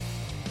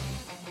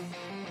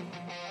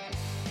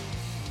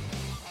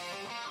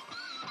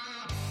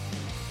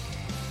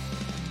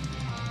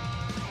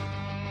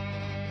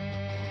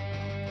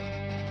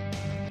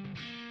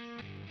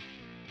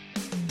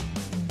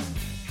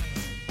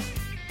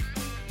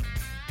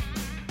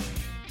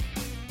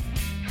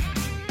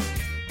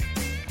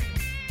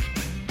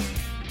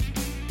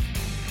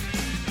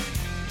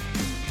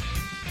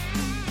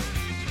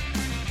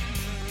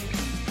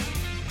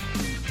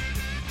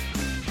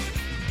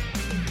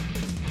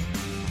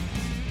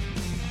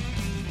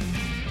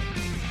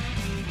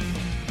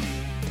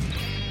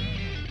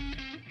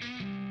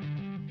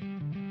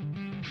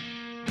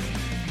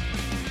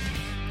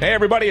Hey,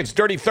 everybody, it's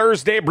Dirty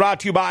Thursday, brought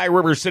to you by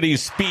River City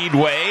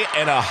Speedway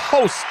and a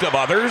host of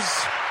others.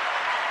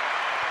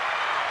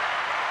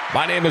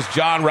 My name is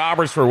John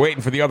Roberts. We're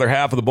waiting for the other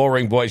half of the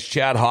Bullring Boys,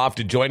 Chad Hoff,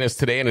 to join us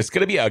today, and it's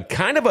going to be a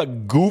kind of a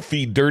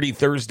goofy, Dirty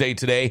Thursday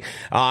today,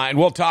 and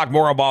we'll talk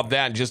more about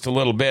that in just a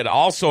little bit.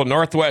 Also,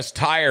 Northwest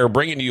Tire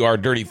bringing you our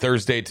Dirty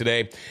Thursday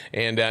today,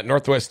 and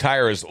Northwest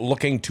Tire is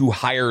looking to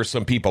hire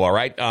some people, all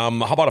right? How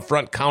about a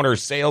front counter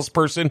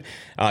salesperson?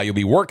 You'll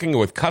be working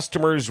with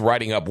customers,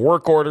 writing up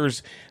work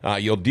orders.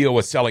 You'll deal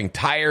with selling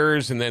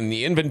tires and then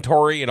the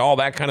inventory and all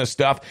that kind of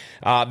stuff.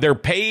 They'll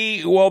pay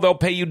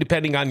you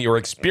depending on your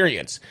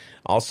experience.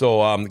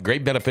 Also,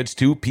 great benefits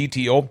too,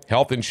 PTO,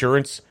 health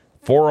insurance,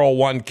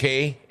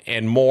 401k,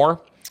 and more.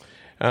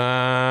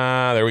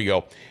 There we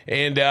go.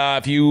 And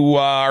if you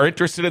are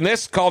interested in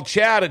this, call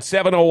Chad at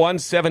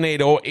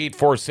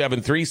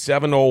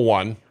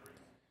 701-780-8473,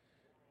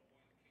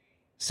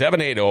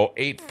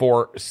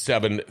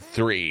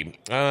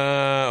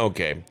 701-780-8473.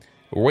 Okay.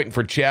 We're waiting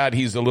for Chad.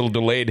 He's a little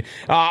delayed.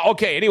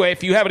 Okay, anyway,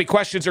 if you have any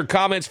questions or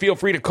comments, feel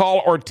free to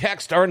call or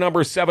text. Our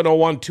number is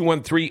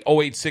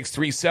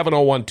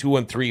 701-213-0863,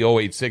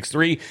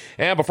 701-213-0863.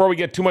 And before we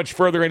get too much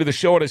further into the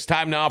show, it is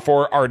time now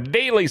for our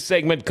daily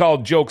segment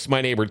called Jokes My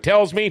Neighbor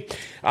Tells Me.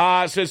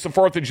 Since the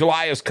 4th of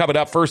July is coming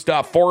up, first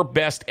off, 4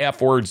 best F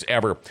words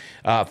ever.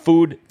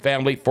 Food,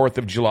 family, 4th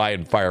of July,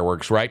 and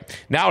fireworks, right?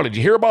 Now, did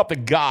you hear about the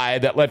guy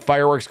that let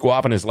fireworks go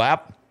off in his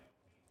lap?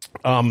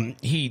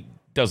 He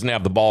doesn't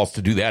have the balls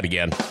to do that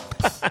again.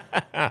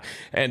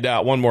 And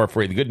one more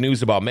for you. The good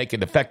news about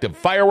making effective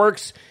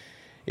fireworks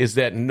is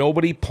that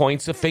nobody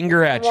points a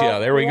finger at you.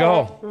 There we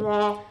go.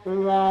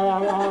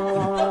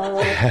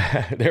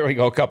 There we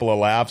go. A couple of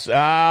laughs.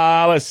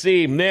 Let's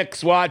see.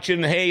 Nick's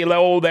watching. Hey,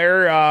 hello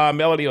there.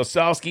 Melody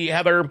Osowski,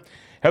 Heather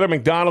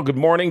McDonald, good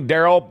morning.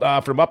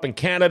 Daryl from up in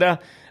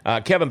Canada.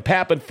 Kevin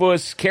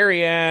Pappenfuss,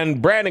 Carrie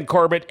Ann, Brandon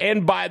Corbett.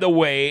 And by the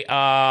way,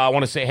 I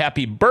want to say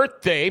happy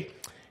birthday,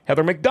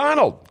 Heather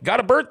McDonald. Got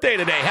a birthday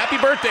today. Happy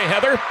birthday,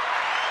 Heather.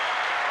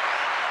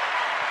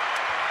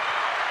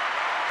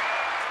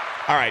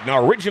 All right.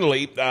 Now,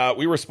 originally,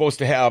 we were supposed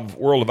to have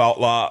World of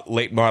Outlaw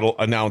late model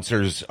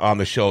announcers on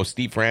the show,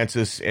 Steve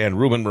Francis and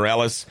Ruben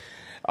Morales.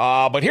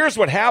 But here's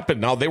what happened.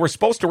 Now, they were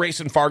supposed to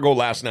race in Fargo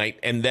last night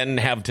and then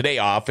have today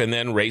off and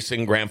then race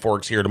in Grand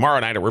Forks here tomorrow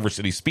night at River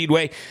City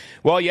Speedway.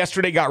 Well,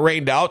 yesterday got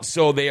rained out,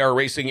 so they are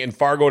racing in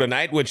Fargo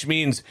tonight, which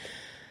means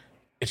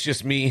it's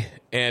just me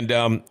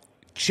and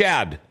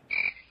Chad.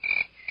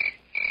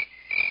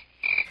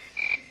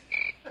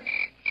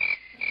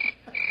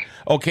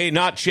 Okay,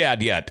 not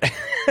Chad yet.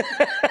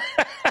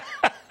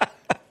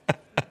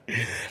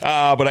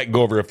 But I can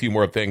go over a few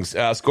more things.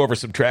 Let's go over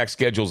some track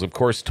schedules. Of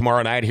course,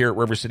 tomorrow night here at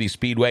River City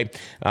Speedway,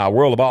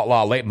 World of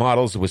Outlaw Late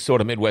Models, the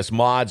Wissota Midwest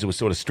Mods, the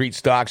Wissota Street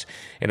Stocks,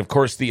 and of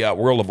course the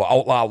World of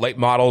Outlaw Late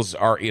Models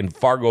are in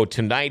Fargo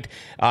tonight.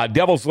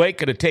 Devil's Lake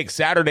going to take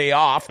Saturday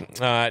off.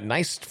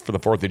 Nice for the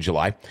 4th of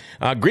July.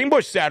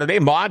 Greenbush Saturday,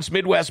 Mods,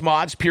 Midwest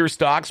Mods, Pure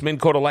Stocks, Minn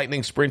Kota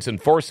Lightning Sprints,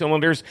 and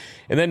 4-cylinders.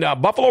 And then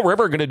Buffalo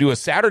River going to do a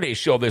Saturday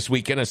show this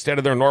weekend instead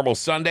of their normal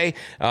Sunday.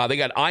 They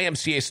got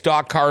IMCA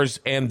stock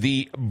cars, and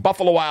the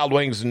Buffalo Wild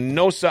Wings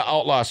NOSA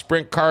Outlaw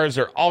Sprint cars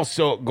are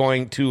also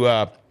going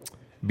to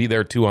be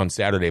there too on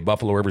Saturday,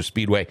 Buffalo River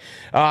Speedway.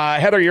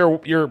 Heather,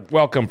 you're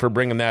welcome for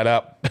bringing that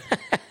up.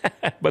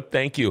 But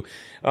thank you.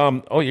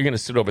 You're going to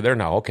sit over there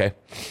now. Okay.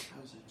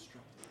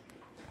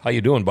 How you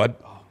doing, bud?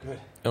 Oh,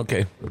 good.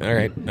 Okay. All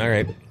right.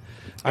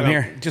 I'm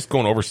here. Just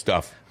going over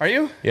stuff. Are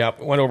you? Yeah.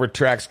 Went over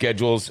track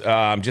schedules.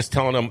 Just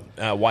telling them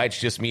why it's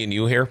just me and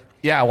you here.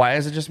 Yeah, why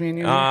is it just me and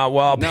you?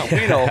 Well, no,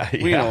 we know.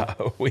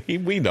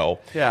 We know.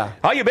 Yeah.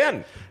 How you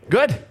been?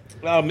 Good.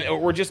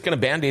 We're just going to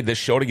Band-Aid this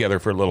show together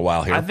for a little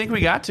while here. I think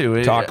we got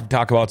to.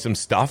 Talk about some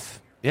stuff.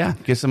 Yeah,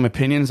 get some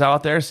opinions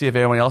out there, see if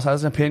anyone else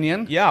has an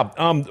opinion. Yeah.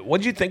 What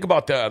did you think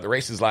about the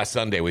races last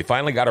Sunday? We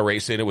finally got a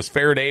race in. It was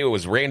fair day. It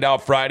was rained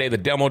out Friday. The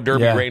demo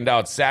derby rained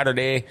out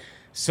Saturday.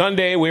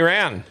 Sunday, we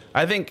ran.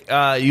 I think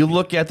you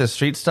look at the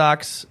street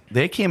stocks,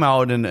 they came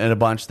out in a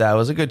bunch. That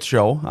was a good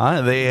show.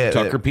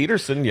 Tucker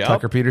Peterson, yeah.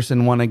 Tucker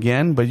Peterson won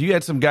again. But you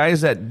had some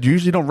guys that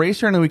usually don't race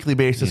here on a weekly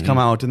basis come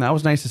out, and that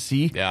was nice to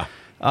see. Yeah.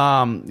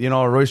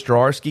 Royce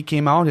Jaworski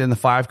came out in the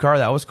 5 car.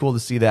 That was cool to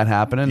see that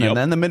happening. Yep. And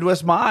then the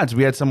Midwest Mods,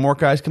 we had some more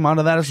guys come out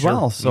of that as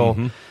well.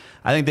 So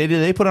I think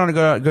they put on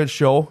a good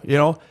show,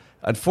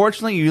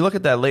 Unfortunately, you look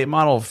at that late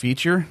model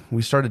feature.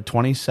 We started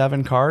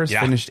 27 cars,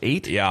 finished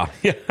 8. Yeah,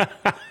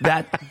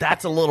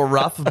 that's a little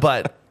rough,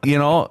 but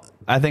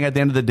I think at the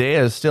end of the day,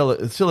 it's still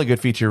a good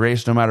feature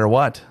race no matter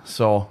what.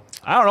 So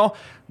I don't know.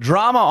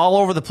 Drama all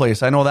over the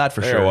place. I know that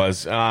for sure. There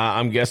was.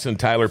 I'm guessing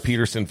Tyler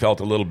Peterson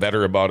felt a little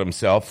better about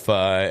himself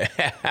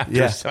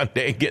after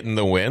Sunday getting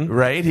the win.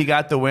 Right. He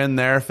got the win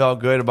there. Felt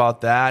good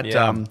about that.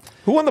 Yeah.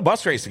 Who won the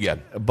bus race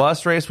again?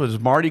 Bus race was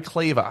Marty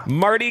Clava.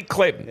 Marty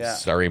Clava. Yeah.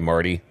 Sorry,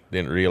 Marty.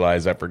 Didn't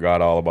realize I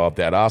forgot all about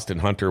that. Austin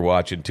Hunter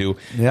watching too.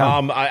 Yeah.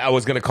 I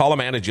was going to call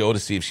Amanda Joe to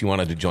see if she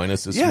wanted to join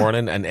us this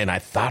morning, and I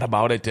thought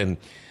about it, and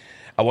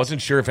I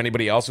wasn't sure if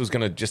anybody else was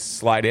going to just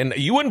slide in.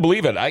 You wouldn't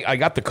believe it. I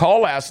got the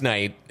call last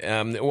night,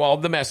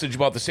 the message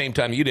about the same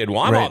time you did. Well,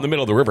 I'm out in the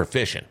middle of the river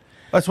fishing.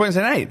 That's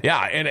Wednesday night. Yeah,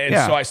 and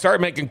so I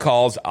started making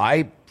calls.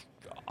 I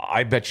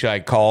bet you I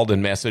called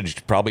and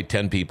messaged probably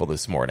 10 people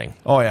this morning.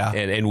 Oh, yeah.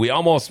 And we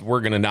almost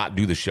were going to not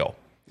do the show.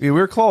 We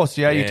were close.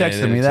 Yeah, you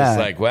texted me that. It's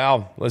like,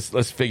 well,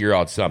 let's figure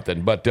out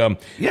something. But,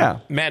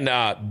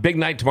 man, big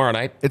night tomorrow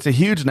night. It's a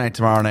huge night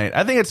tomorrow night.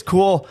 I think it's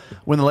cool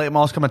when the late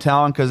models come to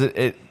town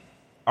because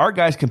our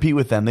guys compete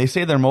with them. They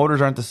say their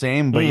motors aren't the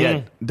same, but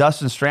yet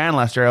Dustin Strand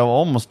last year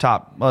almost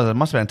it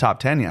must have been top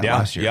 10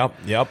 last year.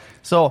 Yep.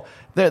 So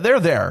they're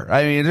there.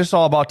 I mean, it's just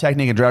all about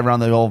technique and driving around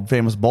the old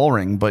famous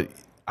Bullring, but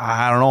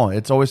I don't know.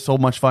 It's always so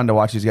much fun to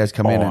watch these guys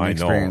come in and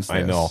experience this.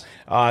 I know.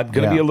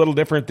 Going to be a little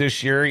different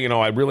this year.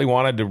 I really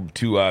wanted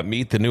to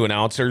meet the new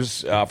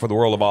announcers for the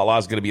World of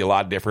Outlaws. Going to be a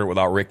lot different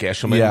without Rick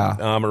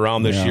Eshelman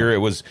around this year. It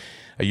was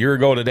a year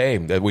ago today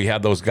that we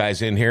had those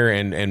guys in here,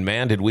 and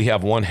man, did we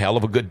have one hell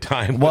of a good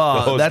time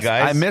with those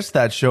guys. I missed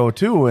that show,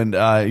 too, and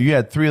you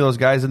had 3 of those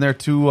guys in there,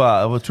 2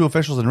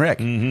 officials and Rick.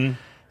 Mm-hmm.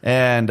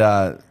 And,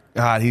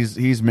 God,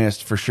 he's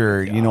missed for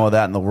sure. Yeah. You know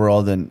that in the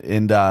world,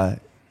 and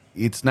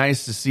it's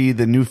nice to see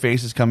the new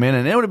faces come in,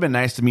 and it would have been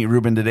nice to meet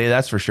Ruben today,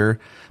 that's for sure.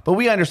 But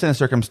we understand the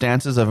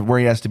circumstances of where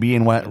he has to be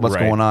and what's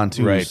going on,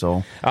 too. Right.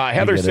 So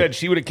Heather said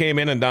she would have came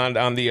in and done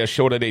on the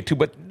show today, too.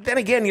 But then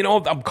again,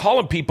 I'm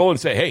calling people and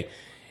say, hey,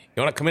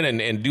 you want to come in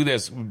and do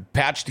this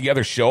patch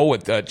together show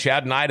with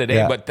Chad and I today?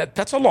 Yeah. But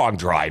that's a long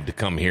drive to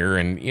come here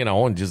and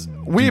just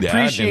we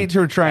appreciate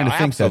her trying to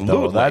think that,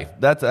 though.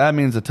 That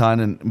means a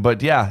ton.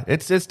 But yeah,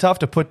 it's tough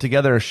to put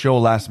together a show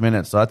last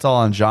minute. So that's all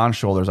on John's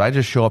shoulders. I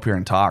just show up here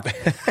and talk.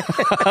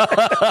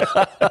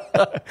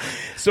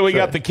 So we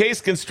got the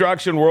Case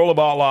Construction World of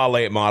Outlaw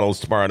late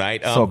models tomorrow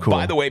night. So cool.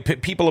 By the way,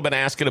 people have been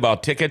asking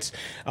about tickets.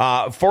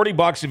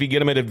 $40 if you get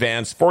them in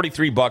advance.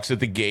 $43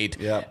 at the gate.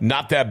 Yep.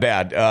 Not that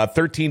bad.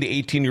 13 to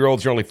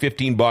 18-year-olds are only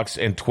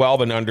 $15, and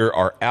 12 and under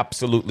are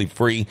absolutely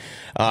free.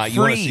 You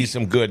want to see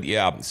some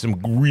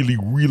really,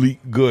 really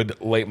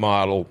good late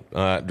model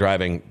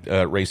driving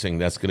racing.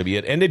 That's going to be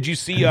it. And did you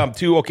see,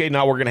 too, okay,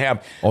 now we're going to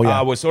have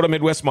Wissota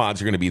Midwest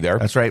Mods are going to be there.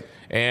 That's right.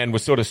 And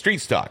Wissota Street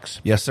Stocks.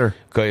 Yes, sir.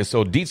 Okay,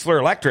 so Dietzler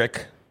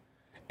Electric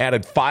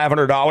added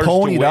 $500 Ponied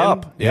to win.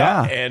 Up.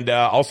 Yeah. And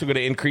also going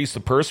to increase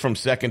the purse from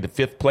 2nd to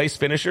 5th place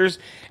finishers.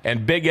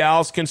 And Big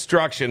Al's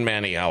Construction,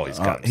 man, he always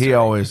comes. He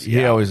always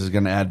is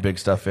going to add big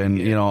stuff in.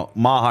 Yeah.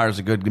 Mahar's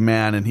a good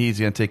man, and he's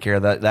going to take care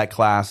of that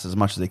class as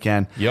much as they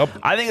can. Yep.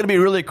 I think it'll be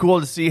really cool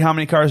to see how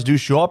many cars do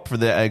show up for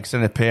the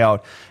extended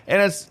payout.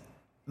 And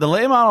the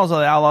late models of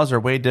the Outlaws are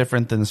way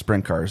different than the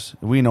sprint cars.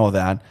 We know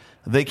that.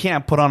 They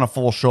can't put on a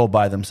full show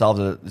by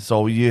themselves.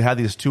 So you have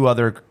these two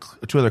other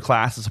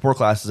classes, support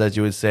classes, as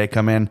you would say,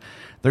 come in.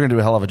 They're going to do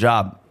a hell of a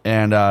job.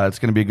 And it's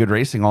going to be good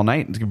racing all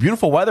night. It's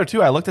beautiful weather,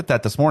 too. I looked at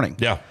that this morning.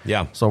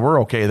 Yeah. So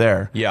we're okay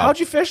there. Yeah.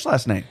 How'd you fish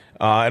last night?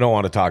 I don't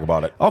want to talk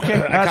about it. Okay,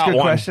 that's a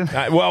good question.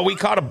 Well, we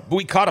caught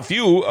a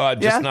few,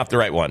 just not the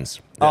right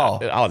ones.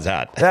 How's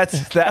that?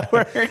 That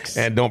works.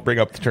 And don't bring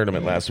up the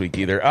tournament last week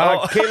either.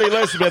 Kaylee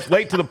Elizabeth,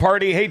 late to the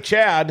party. Hey,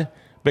 Chad,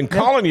 been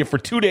calling you for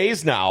 2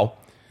 days now.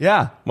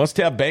 Yeah. Must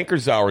have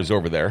banker's hours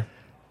over there.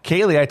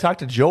 Kaylee, I talked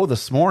to Joe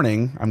this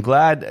morning. I'm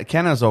glad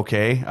Kenna's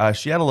okay.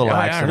 She had a little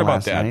accident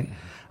last night.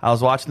 I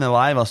was watching the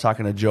live. I was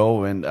talking to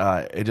Joe, and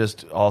it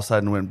just all of a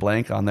sudden went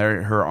blank on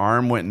there. Her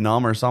arm went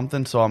numb or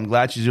something, so I'm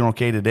glad she's doing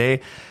okay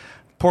today.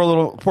 Poor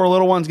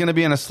little one's going to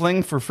be in a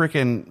sling for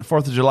freaking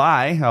 4th of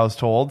July, I was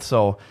told.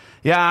 So,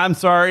 yeah, I'm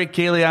sorry,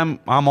 Kaylee.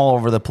 I'm all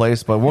over the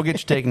place, but we'll get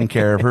you taken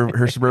care of.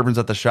 Her Suburban's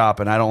at the shop,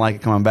 and I don't like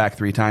it coming back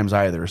 3 times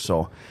either,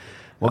 so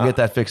we'll get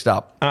that fixed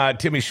up.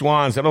 Timmy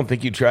Schwans, I don't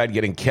think you tried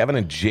getting Kevin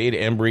and Jade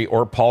Embry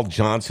or Paul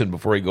Johnson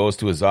before he goes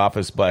to his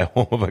office by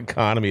Home of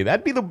Economy.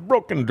 That'd be the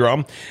broken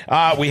drum.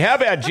 We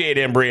have had Jade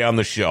Embry on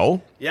the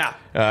show.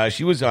 Yeah.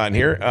 She was on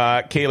here.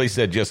 Kaylee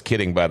said, just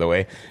kidding, by the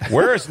way.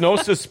 Where is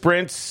Nosa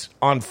Sprints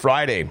on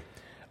Friday?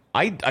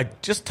 I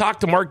just talked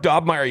to Mark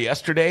Dobmeyer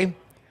yesterday.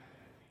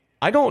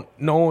 I don't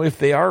know if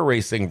they are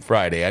racing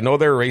Friday. I know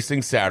they're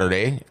racing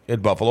Saturday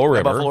at Buffalo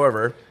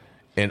River.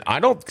 And I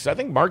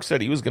think Mark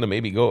said he was going to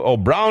maybe go,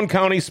 Brown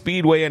County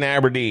Speedway in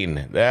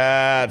Aberdeen.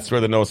 That's where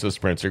the Nosa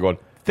Sprints are going.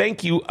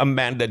 Thank you,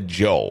 Amanda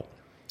Joe.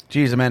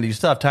 Geez, Amanda, you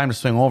still have time to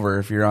swing over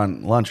if you're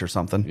on lunch or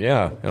something.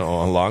 Yeah,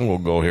 how long we'll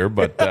go here,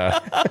 but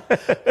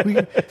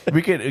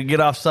we could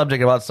get off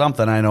subject about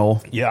something, I know.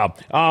 Yeah.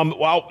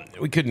 Well,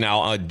 we could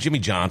now. Jimmy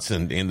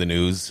Johnson in the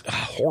news.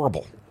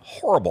 Horrible.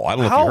 I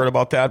don't know if you heard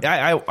about that.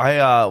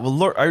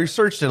 I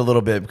researched it a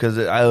little bit because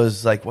I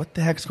was like, what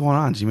the heck's going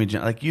on, Jimmy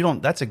Johnson?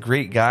 Like, that's a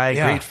great guy,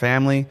 great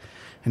family.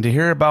 And to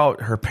hear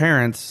about her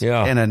parents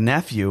and a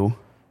nephew.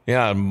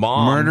 Yeah,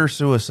 mom.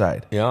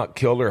 Murder-suicide. Yeah,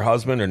 killed her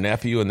husband, her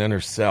nephew, and then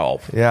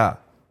herself. Yeah.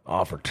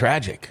 Oh, for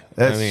tragic.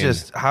 That's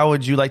just, how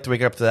would you like to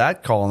wake up to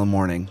that call in the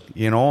morning?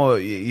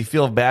 You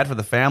feel bad for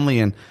the family,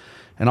 and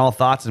all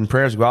thoughts and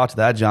prayers go out to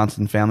that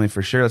Johnson family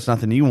for sure. That's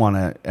nothing you want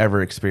to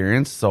ever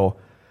experience. So,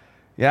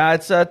 yeah,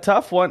 it's a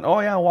tough one. Oh,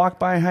 yeah, walk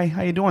by. Hi,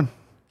 how you doing?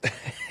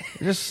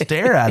 Just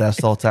stare at us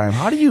the whole time.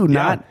 How do you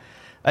not?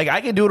 Like,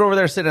 I can do it over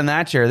there sitting in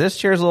that chair. This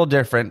chair is a little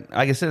different.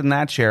 I can sit in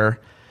that chair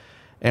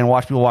and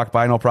watch people walk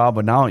by, no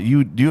problem. But now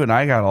you and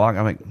I got along.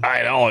 I'm like,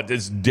 I know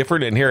it's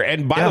different in here.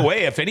 And by the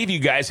way, if any of you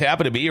guys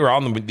happen to be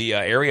around the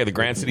area of the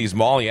Grand Cities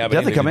Mall, and you have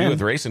anything to do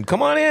with racing,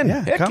 come on in.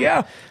 Yeah, Heck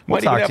yeah.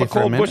 Might even have a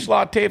cold Busch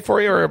latte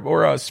for you,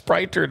 or a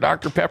Sprite, or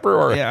Dr. Pepper,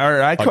 or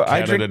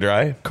I drink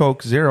Dry.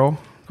 Coke Zero.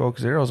 Coke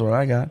Zero is what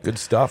I got. Good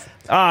stuff.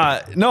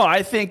 No,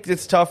 I think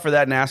it's tough for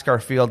that NASCAR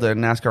field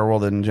and NASCAR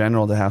world in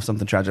general to have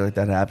something tragic like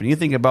that happen. You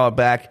think about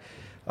back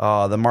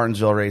the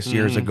Martinsville race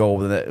years ago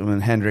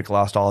when Hendrick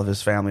lost all of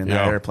his family in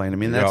that airplane. I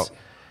mean,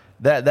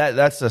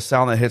 that's the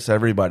sound that hits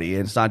everybody.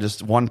 It's not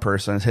just one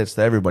person; it hits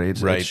everybody.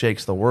 It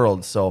shakes the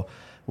world. So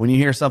when you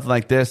hear something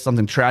like this,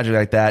 something tragic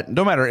like that,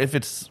 no matter if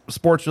it's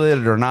sports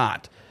related or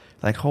not,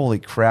 like, holy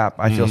crap,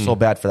 I feel so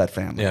bad for that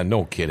family. Yeah,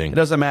 no kidding. It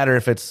doesn't matter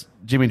if it's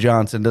Jimmy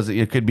Johnson.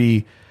 It could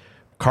be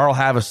Carl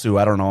Havasu,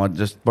 I don't know,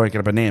 just breaking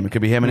up a name. It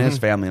could be him and his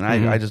family, and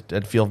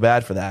I'd feel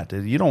bad for that.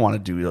 You don't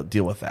want to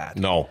deal with that.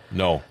 No.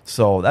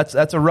 So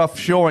that's a rough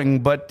showing,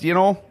 but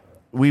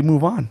we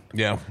move on.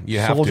 Yeah, you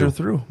have to soldier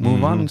through.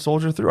 Move on and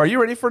soldier through. Are you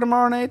ready for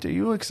tomorrow night? Are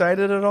you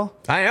excited at all?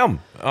 I am.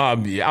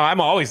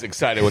 I'm always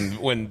excited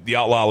when the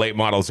Outlaw Late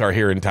Models are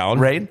here in town.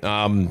 Right.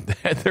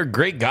 They're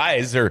great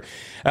guys.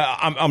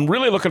 I'm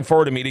really looking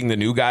forward to meeting the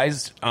new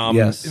guys.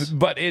 Yes,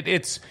 but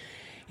it's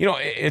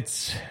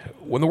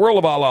when the World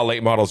of Outlaw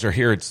Late Models are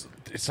here, it's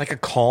like a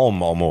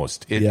calm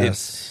almost.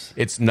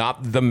 It's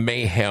not the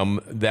mayhem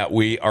that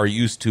we are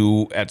used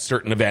to at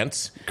certain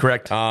events.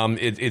 Correct.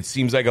 It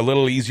seems like a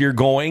little easier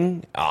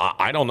going.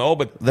 I don't know,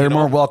 but they're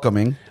more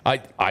welcoming.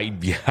 They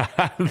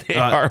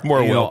are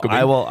more welcoming.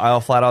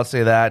 I'll flat out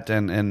say that,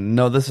 and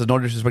no, this is no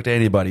disrespect to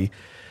anybody,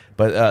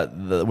 but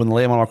when the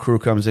late model crew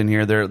comes in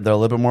here, they're a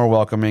little bit more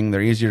welcoming.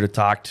 They're easier to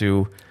talk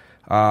to.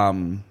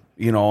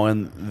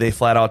 And they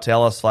flat out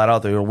tell us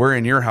we're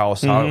in your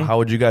house. How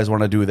would you guys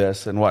want to do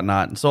this and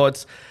whatnot? And so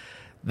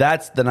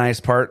that's the nice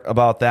part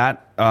about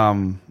that.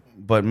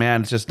 But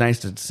man, it's just nice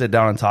to sit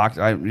down and talk.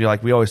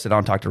 We always sit down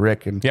and talk to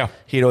Rick, and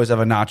he'd always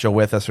have a nacho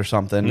with us or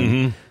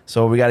something.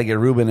 So we got to get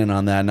Ruben in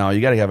on that now. You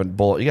got to have a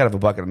bowl. You got to have a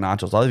bucket of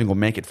nachos. I'll even go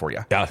make it for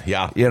you.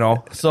 Yeah.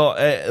 So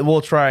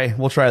we'll try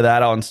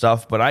that out and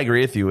stuff. But I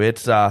agree with you.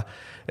 It's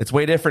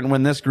way different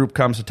when this group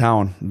comes to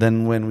town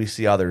than when we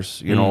see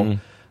others.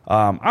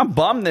 I'm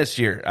bummed this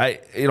year.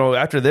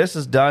 After this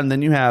is done,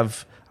 then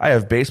I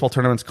have baseball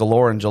tournaments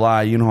galore in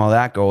July. You know how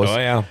that goes. Oh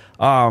yeah.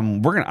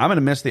 I'm gonna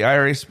miss the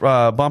IRA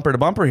bumper to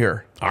bumper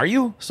here. Are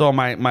you? So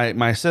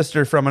my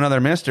sister from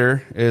another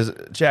mister is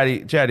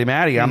Chatty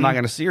Maddie. I'm not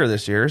gonna see her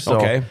this year.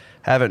 So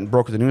haven't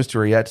broken the news to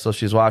her yet. So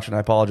she's watching. I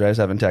apologize.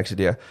 I haven't texted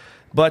you.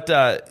 But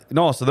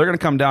no, so they're going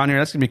to come down here.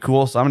 That's going to be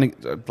cool. So I'm going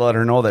to let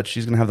her know that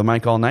she's going to have the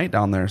mic all night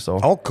down there. So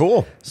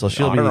cool. So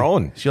she'll on be her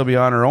own. She'll be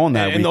on her own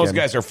that weekend. And those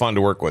guys are fun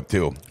to work with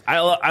too.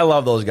 I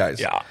love those guys.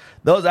 Yeah.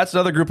 That's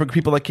another group of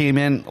people that came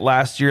in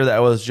last year that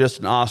was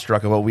just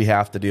awestruck of what we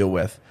have to deal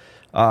with,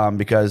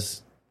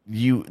 because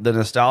the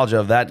nostalgia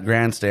of that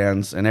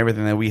grandstands and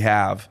everything that we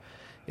have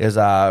is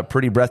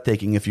pretty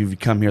breathtaking if you've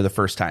come here the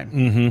first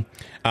time.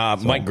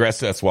 Mike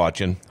Gresseth's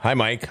watching. Hi,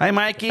 Mike. Hi,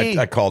 Mikey.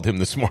 I called him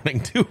this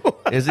morning too.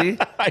 Is he? He's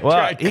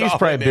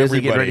probably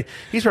busy getting ready.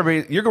 He's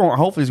probably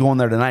hopefully he's going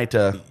there tonight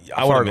to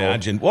I would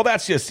imagine. Well,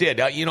 that's just it.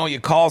 You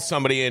call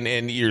somebody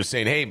and you're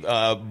saying, hey,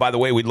 by the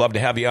way, we'd love to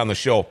have you on the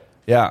show.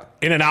 Yeah.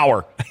 In an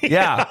hour.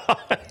 Yeah.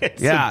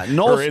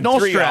 No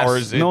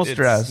stress. No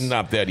stress. It's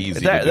not that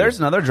easy. There's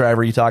another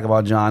driver you talk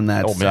about, John,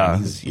 that's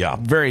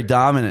very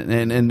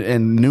dominant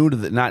and new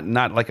to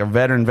not like a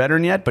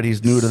veteran yet, but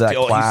he's new to that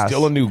class. He's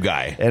still a new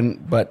guy.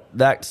 But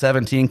that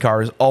 17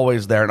 car is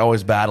always there and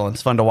always battling.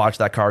 It's fun to watch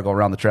that car go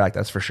around the track,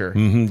 that's for sure.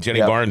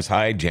 Jenny Barnes.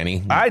 Hi,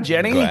 Jenny. Hi,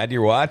 Jenny. Glad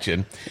you're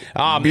watching.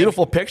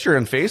 Beautiful picture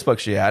on Facebook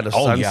she had. The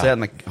sunset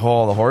and the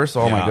horse.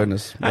 Oh, my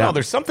goodness. I know.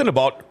 There's something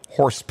about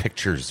horse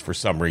pictures for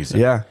some reason.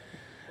 Yeah.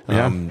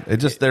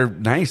 They're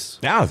nice.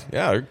 Yeah.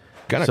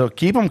 So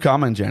keep them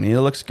coming, Jenny. It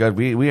looks good.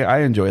 I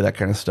enjoy that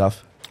kind of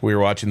stuff. We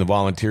were watching the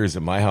volunteers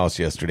at my house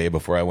yesterday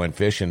before I went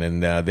fishing,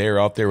 and they were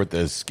out there with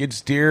the skid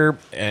steer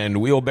and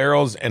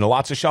wheelbarrows and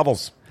lots of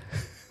shovels.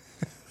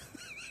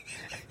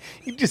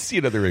 You just see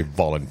another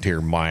volunteer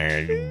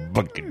mine.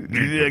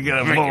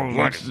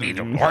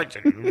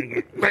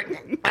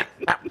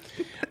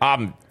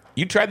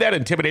 You tried that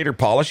Intimidator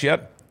polish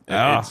yet?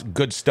 It's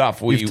good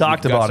stuff. We've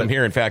talked about some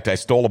here. In fact, I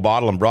stole a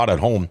bottle and brought it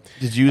home.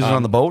 Did you use it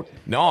on the boat?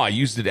 No, I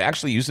used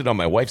it on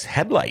my wife's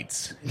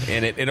headlights,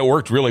 and it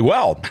worked really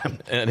well,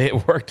 and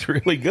it worked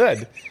really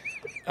good.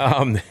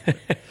 But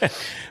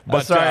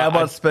sorry, I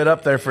about spit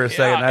up there for a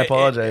second. I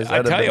apologize.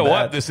 I tell you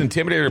what, this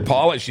Intimidator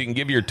polish, you can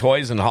give your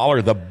toys and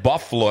holler the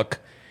buff look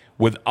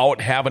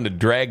without having to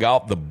drag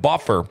out the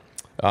buffer.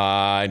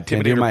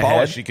 Intimidator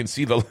polish, you can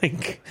see the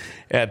link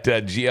at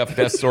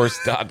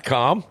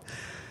gfssource.com.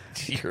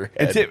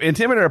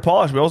 Intimidator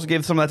polish. We also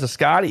gave some of that to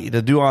Scotty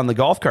to do on the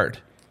golf cart.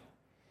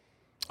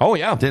 Oh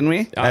yeah, didn't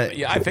we?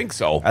 I think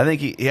so. I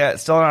think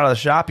it's still not out of the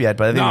shop yet.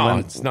 But I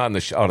think it's not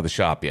out of the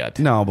shop yet.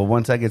 No, but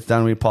once that gets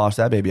done, we polish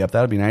that baby up.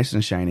 That'll be nice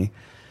and shiny,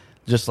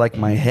 just like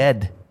my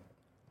head.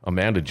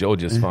 Amanda Joe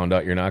just found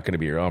out you're not going to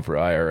be around for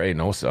IRA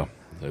NOSA.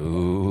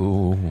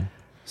 Ooh.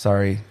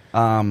 Sorry.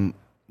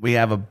 We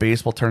have a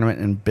baseball tournament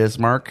in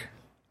Bismarck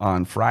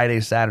on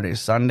Friday, Saturday,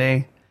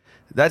 Sunday.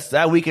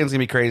 That weekend's going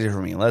to be crazy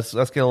for me. Let's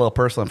get a little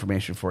personal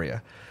information for you.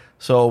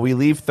 So we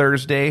leave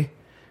Thursday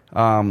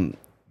to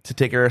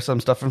take care of some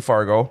stuff in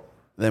Fargo.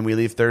 Then we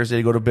leave Thursday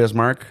to go to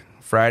Bismarck.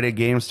 Friday,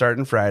 game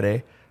starting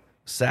Friday.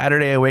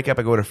 Saturday, I wake up,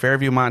 I go to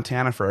Fairview,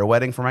 Montana for a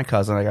wedding for my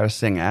cousin I got to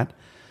sing at.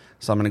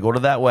 So I'm going to go to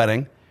that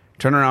wedding,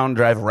 turn around,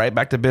 drive right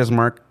back to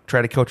Bismarck,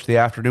 try to coach the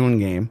afternoon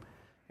game.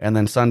 And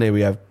then Sunday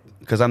we have,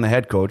 because I'm the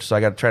head coach, so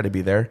I got to try to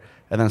be there.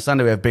 And then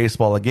Sunday we have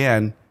baseball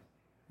again.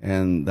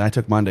 And I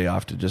took Monday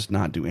off to just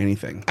not do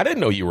anything. I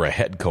didn't know you were a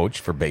head coach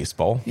for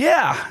baseball.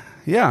 Yeah.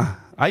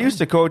 I used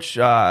to coach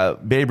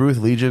Babe Ruth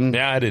Legion.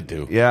 Yeah, I did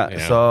too.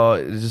 Yeah. So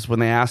it's just when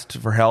they asked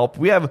for help,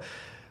 we have.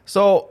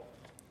 So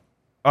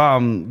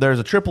there's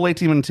a AAA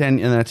team and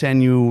a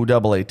 10U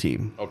AA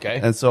team. Okay.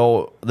 And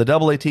so the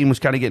AA team was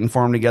kind of getting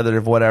formed together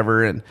of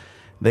whatever, and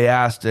they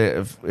asked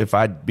if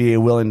I'd be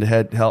willing to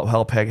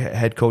help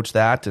head coach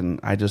that, and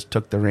I just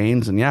took the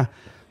reins, and yeah.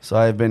 So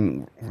I've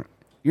been.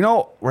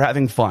 We're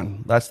having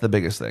fun. That's the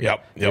biggest thing.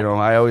 Yep.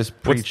 I always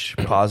preach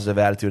positive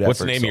attitude. What's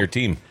the name of your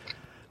team?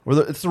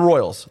 It's the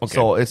Royals. Okay.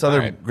 So it's other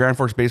right. Grand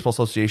Forks Baseball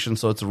Association.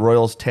 So it's the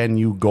Royals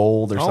 10U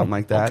Gold or something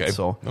like that. Okay.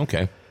 So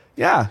okay.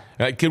 Yeah.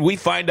 Can we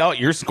find out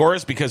your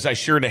scores? Because I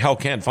sure to hell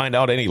can't find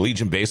out any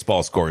Legion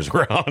baseball scores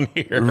around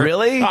here.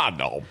 Really? Oh,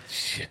 no.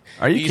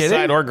 Are you East kidding?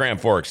 Side or Grand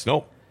Forks.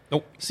 Nope.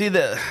 See,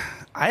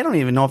 I don't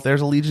even know if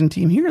there's a Legion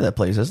team here that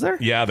plays. Is there?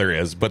 Yeah, there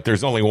is. But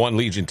there's only one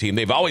Legion team.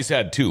 They've always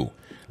had two.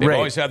 They've Right.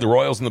 always had the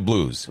Royals and the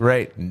Blues.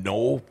 Right.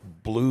 No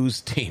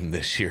Blues team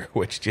this year,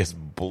 which just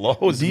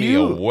blows me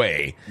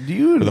away.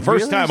 For the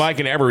first time I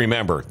can ever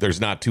remember,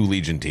 there's not two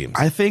Legion teams.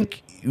 I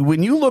think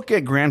when you look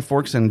at Grand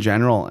Forks in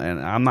general,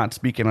 and I'm not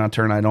speaking on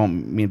turn, I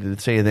don't mean to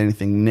say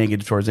anything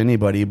negative towards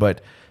anybody,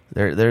 but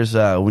there's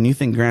when you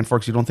think Grand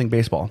Forks, you don't think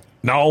baseball.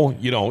 No,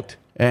 you don't.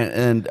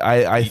 And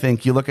I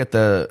think you look at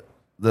the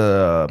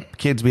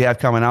kids we have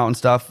coming out and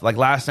stuff. Like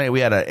last night,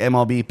 we had a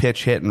MLB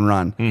pitch, hit, and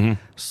run. Mm-hmm.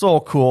 So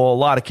cool. A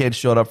lot of kids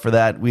showed up for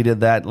that. We did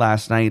that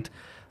last night.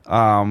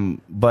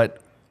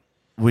 But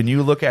when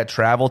you look at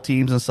travel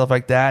teams and stuff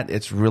like that,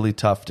 it's really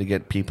tough to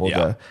get people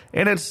to.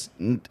 And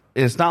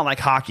it's not like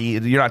hockey.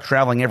 You're not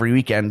traveling every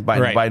weekend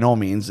by no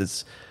means.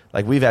 It's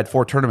like we've had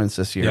 4 tournaments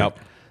this year. Yep.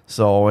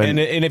 So and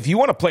if you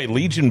want to play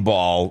Legion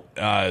ball,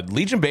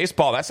 Legion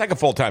baseball, that's like a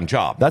full-time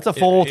job. That's a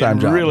full-time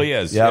job. It really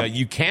is. Yep.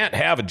 You can't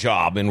have a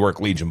job and work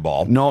Legion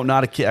ball. No,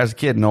 not a kid. As a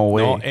kid, no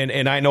way. No,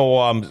 and I know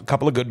a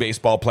couple of good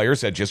baseball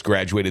players that just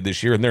graduated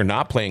this year, and they're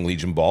not playing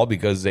Legion ball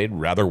because they'd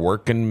rather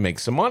work and make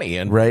some money.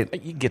 And right.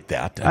 You get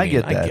that. I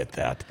get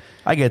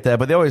that.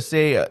 But they always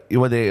say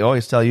what they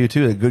always tell you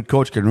too: a good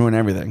coach can ruin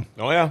everything.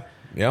 Oh yeah.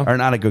 Yeah. Or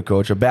not a good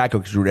coach. A bad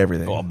coach can ruin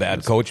everything. Oh,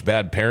 bad coach,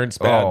 bad parents,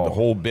 the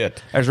whole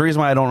bit. There's a reason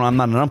why I'm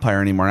not an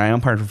umpire anymore. I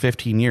umpired for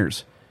 15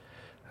 years.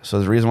 So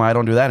there's a reason why I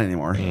don't do that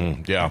anymore.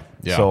 Yeah.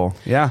 So,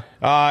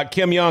 yeah.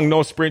 Kim Young,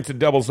 no sprint at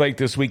Devil's Lake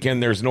this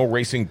weekend. There's no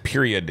racing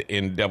period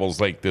in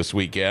Devil's Lake this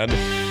weekend.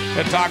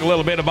 Let's talk a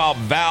little bit about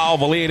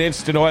Valvoline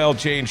Instant Oil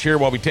Change here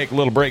while we take a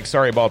little break.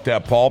 Sorry about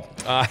that, Paul.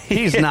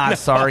 He's not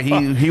sorry.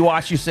 He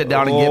watched you sit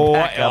down and get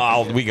back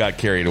up. We got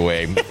carried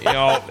away.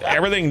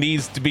 Everything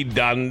needs to be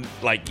done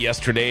like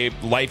yesterday.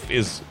 Life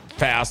is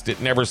fast. It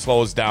never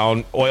slows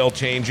down. Oil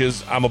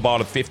changes. I'm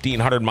about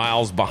 1,500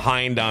 miles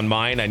behind on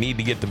mine. I need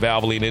to get the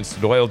Valvoline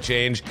Instant Oil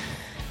Change.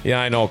 Yeah,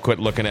 I know. Quit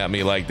looking at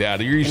me like that.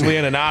 You're usually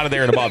in and out of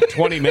there in about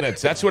 20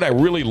 minutes. That's what I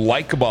really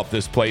like about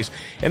this place.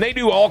 And they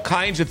do all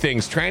kinds of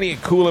things. Tranny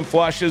and coolant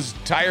flushes,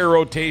 tire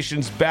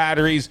rotations,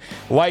 batteries,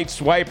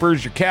 lights,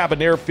 wipers, your cabin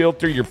air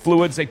filter, your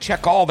fluids. They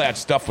check all that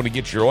stuff when you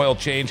get your oil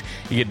change.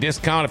 You get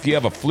discount if you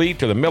have a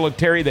fleet or the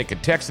military. They can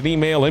text and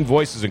email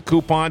invoices and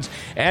coupons.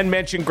 And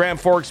mention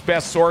Grand Forks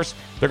Best Source.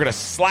 They're going to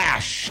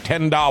slash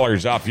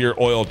 $10 off your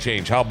oil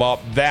change. How about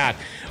that?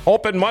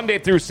 Open Monday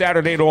through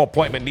Saturday, no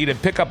appointment needed.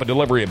 Pick up and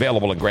delivery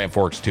available in Grand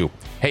Forks, too.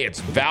 Hey,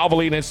 it's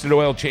Valvoline Instant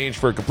Oil Change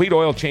for a complete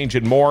oil change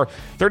and more.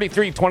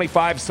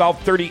 3325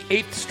 South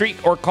 38th Street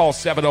or call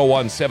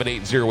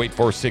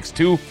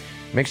 701-780-8462.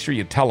 Make sure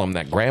you tell them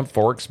that Grand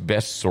Forks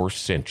Best Source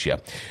sent you.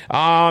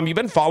 You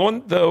been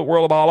following the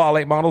World of Outlaw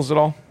late models at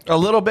all? A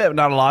little bit,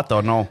 not a lot,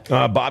 though, no.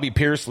 Bobby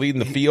Pierce leading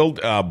the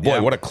field.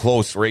 What a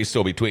close race,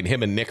 though, between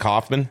him and Nick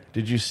Hoffman.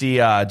 Did you see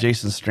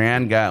Jason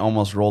Strand got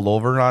almost rolled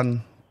over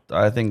on...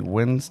 I think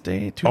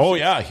Tuesday. Oh,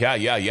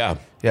 yeah.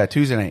 Yeah,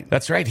 Tuesday night.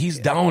 That's right. He's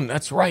down.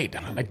 That's right.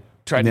 I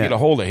tried to get a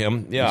hold of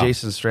him. Yeah.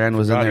 Jason Strand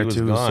was in there,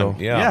 too. Gone. So,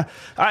 yeah.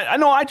 I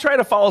know I try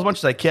to follow as much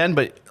as I can,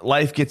 but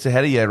life gets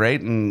ahead of you, right?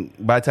 And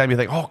by the time you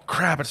think, oh,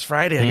 crap, it's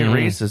Friday, I get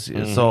races.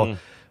 Mm-hmm. So,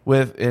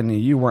 and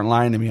you weren't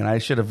lying to me, and I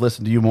should have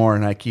listened to you more,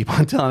 and I keep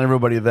on telling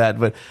everybody that,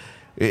 but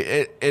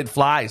it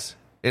flies.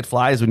 It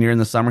flies when you're in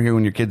the summer here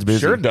when your kid's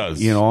busy. Sure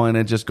does. And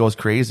it just goes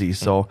crazy.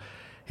 So,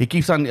 he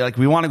keeps on, like,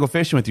 we want to go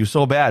fishing with you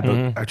so bad, but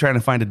I'm trying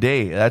to find a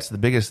day. That's the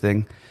biggest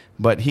thing.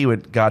 But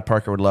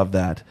Parker would love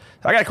that.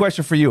 I got a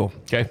question for you.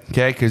 Okay.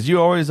 Because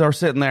you always are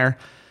sitting there,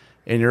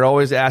 and you're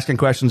always asking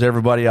questions to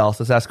everybody else.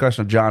 Let's ask a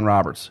question of John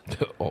Roberts.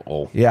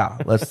 Yeah,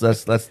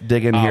 let's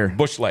dig in here.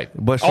 Busch Light.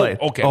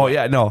 Okay. Oh,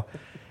 yeah, no.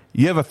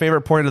 You have a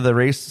favorite point of the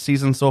race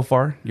season so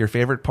far? Your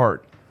favorite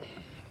part?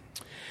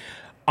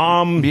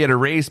 Be it a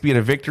race, be it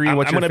a victory.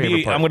 What's your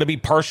favorite part? I'm going to be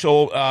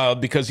partial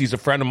because he's a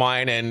friend of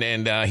mine,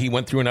 and he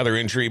went through another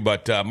injury.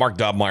 But Mark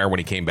Dobmeyer, when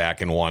he came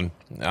back and won,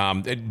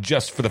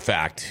 just for the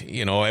fact,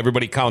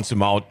 everybody counts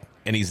him out,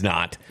 and he's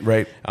not.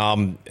 Right.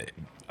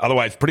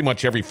 Otherwise, pretty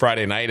much every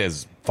Friday night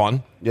is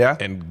fun. Yeah.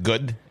 And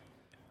good.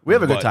 We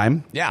have a good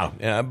time.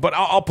 Yeah, but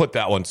I'll put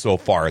that one so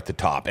far at the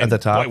top. And at the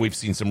top. Boy, we've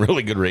seen some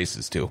really good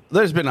races, too.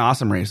 There's been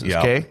awesome races,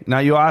 okay? Now,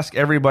 you ask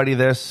everybody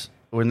this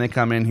when they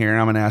come in here, and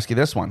I'm going to ask you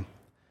this one.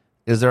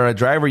 Is there a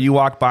driver you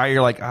walk by,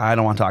 you're like, I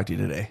don't want to talk to you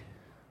today?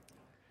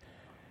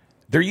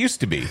 There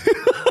used to be.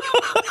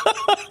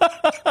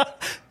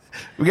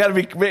 We got to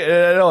be,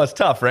 I know it's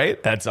tough,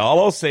 right? That's all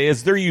I'll say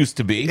is there used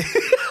to be.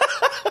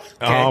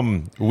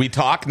 Okay. We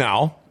talk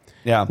now.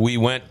 Yeah. We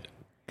went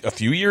a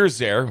few years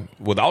there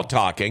without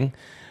talking.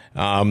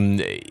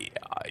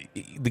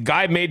 The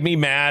guy made me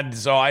mad,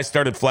 so I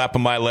started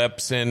flapping my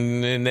lips,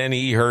 and then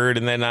he heard,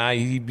 and then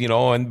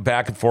and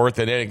back and forth,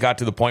 and then it got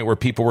to the point where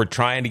people were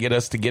trying to get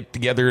us to get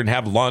together and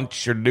have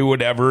lunch or do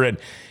whatever, and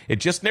it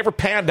just never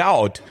panned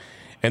out.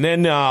 And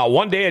then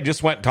one day I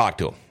just went and talked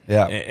to him.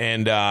 Yeah.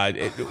 And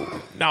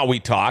now we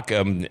talk.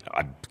 I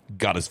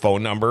got his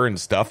phone number and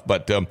stuff,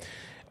 but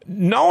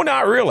no,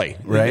 not really.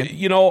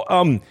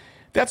 Right.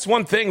 That's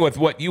one thing with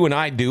what you and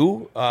I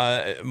do.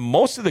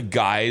 Most of the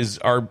guys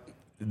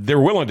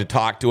they're willing to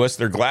talk to us.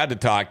 They're glad to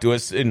talk to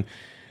us, and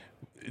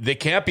they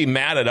can't be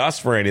mad at us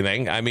for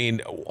anything. I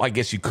mean, I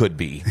guess you could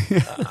be.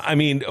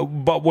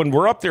 But when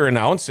we're up there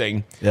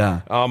announcing,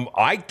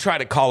 I try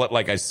to call it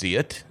like I see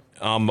it.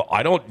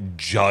 I don't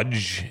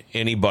judge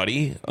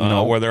anybody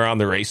where they're on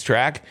the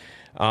racetrack.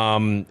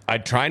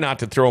 I try not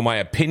to throw my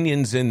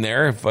opinions in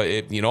there.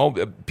 If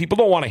people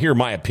don't want to hear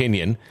my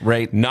opinion,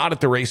 right? Not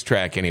at the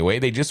racetrack anyway.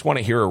 They just want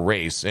to hear a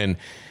race, and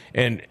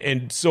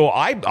so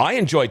I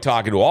enjoy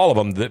talking to all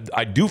of them.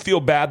 I do feel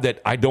bad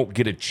that I don't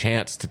get a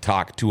chance to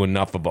talk to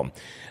enough of them.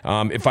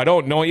 If I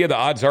don't know you, the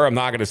odds are I'm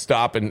not going to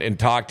stop and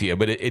talk to you.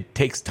 But it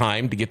takes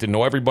time to get to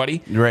know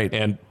everybody, right?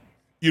 And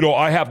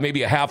I have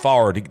maybe a half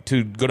hour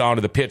to go down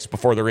to the pits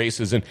before the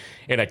races, and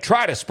I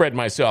try to spread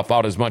myself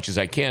out as much as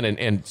I can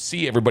and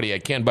see everybody I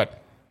can,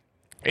 but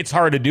it's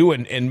hard to do,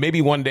 and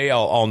maybe one day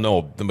I'll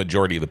know the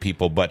majority of the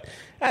people, but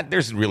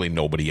there's really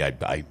nobody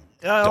I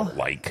don't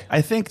like.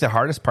 I think the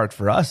hardest part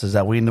for us is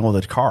that we know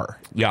the car.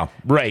 Yeah,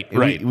 right.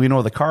 We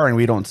know the car, and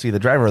we don't see the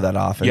driver that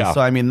often. Yeah.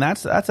 So,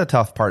 that's a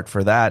tough part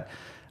for that.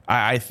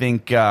 I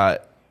think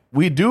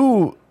we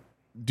do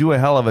a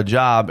hell of a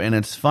job, and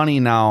it's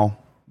funny now,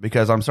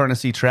 because I'm starting to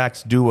see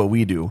tracks do what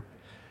we do.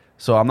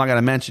 So I'm not going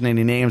to mention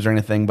any names or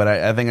anything, but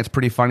I think it's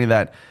pretty funny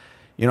that,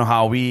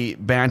 how we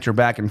banter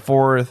back and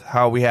forth,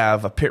 how we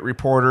have a pit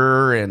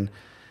reporter, and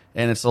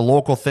it's a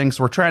local thing.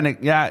 So we're trying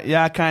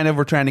to,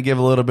 we're trying to give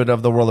a little bit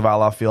of the World of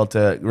Outlaw feel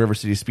to River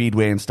City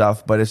Speedway and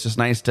stuff. But it's just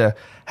nice to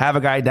have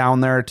a guy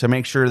down there to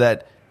make sure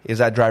that, is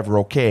that driver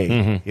okay?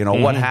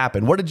 Mm-hmm. What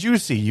happened? What did you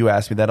see? You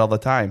ask me that all the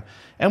time.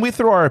 And we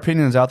throw our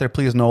opinions out there.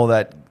 Please know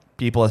that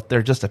people,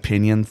 they're just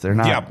opinions. They're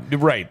not. Yeah,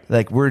 right.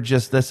 Like,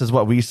 this is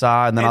what we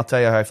saw, and then I'll tell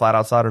you if I flat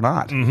out saw it or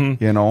not.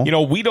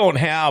 Mm-hmm. We don't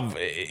have,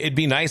 it'd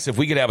be nice if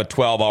we could have a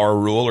 12-hour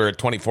rule or a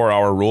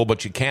 24-hour rule,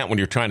 but you can't when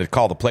you're trying to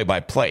call the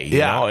play-by-play.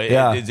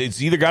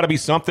 It's either got to be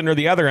something or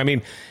the other.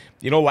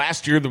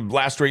 Last year, the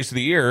last race of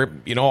the year,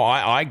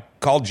 I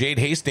called Jade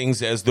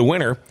Hastings as the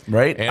winner.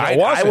 Right. And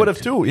I would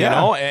have too,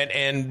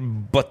 yeah.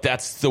 But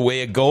that's the way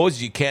it goes.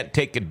 You can't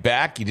take it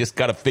back. You just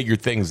got to figure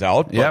things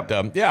out. Yep.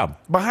 But,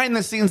 behind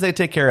the scenes, they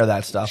take care of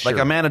that stuff. Sure.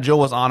 Like Amanda Jo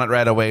was on it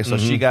right away, so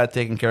she got it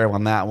taken care of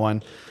on that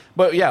one.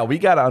 But, yeah, we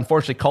got to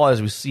unfortunately call it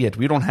as we see it.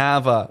 We don't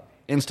have a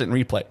instant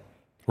replay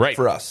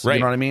for us. Right.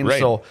 You know what I mean?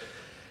 Right. So,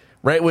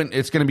 right when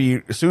it's going to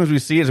be, as soon as we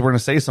see it, we're going to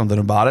say something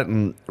about it.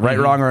 And right,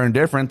 wrong, or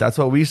indifferent, that's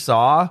what we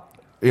saw.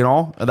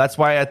 That's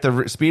why at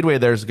the Speedway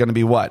there's going to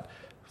be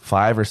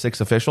 5 or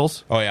 6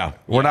 officials. Oh yeah,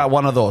 we're not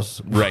one of those.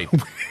 Right.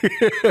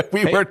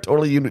 we wear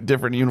totally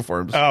different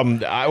uniforms.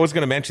 I was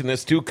going to mention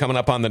this too. Coming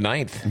up on the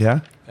 9th.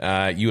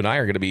 Yeah. You and I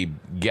are going to be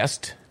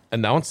guest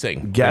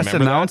announcing.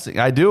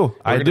 I do.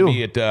 We're going to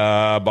be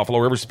at Buffalo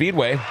River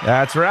Speedway.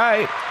 That's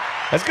right.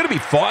 That's going to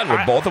be fun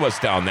with both of us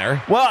down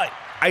there. Well,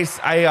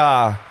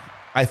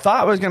 I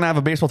thought I was going to have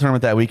a baseball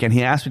tournament that weekend.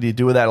 He asked me to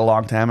do that a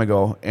long time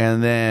ago,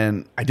 and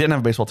then I didn't have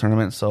a baseball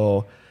tournament,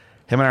 so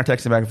him and I are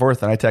texting back and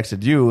forth, and I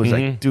texted you. I was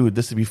like, dude,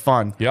 this would be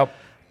fun. Yep.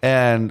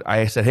 And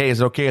I said, hey, is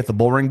it okay if the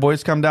Bullring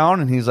Boys come down?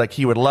 And he's like,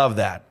 he would love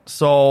that.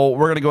 So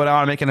we're going to go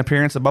down and make an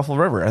appearance at Buffalo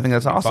River. I think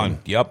that's awesome. Fun.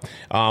 Yep.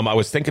 I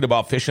was thinking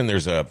about fishing.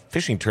 There's a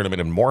fishing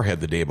tournament in Moorhead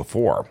the day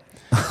before.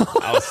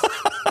 I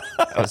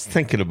was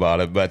thinking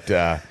about it, but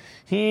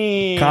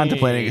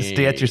contemplating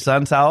stay at your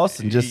son's house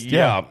and just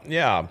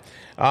yeah.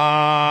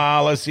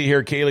 Let's see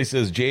here. Kaylee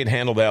says Jade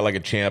handled that like a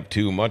champ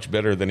too, much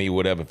better than he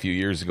would have a few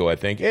years ago, I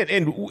think.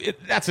 And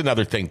that's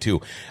another thing too.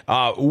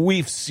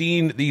 We've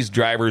seen these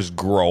drivers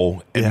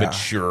grow and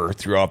mature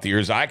throughout the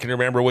years. I can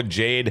remember with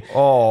Jade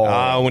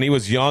when he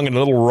was young and a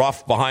little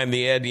rough behind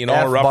the head,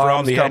 rough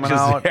around the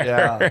edges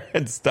there,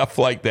 and stuff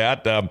like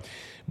that.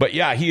 But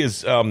yeah, he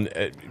is.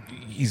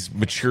 He's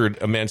matured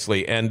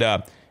immensely.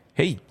 And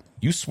hey,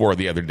 you swore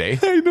the other day.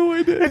 I know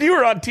I did, and you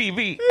were on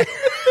TV.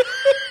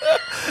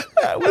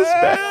 That was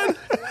bad.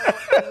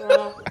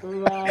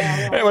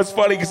 It was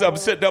funny because I'm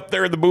sitting up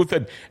there in the booth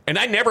and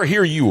I never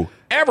hear you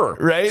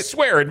ever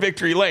swear in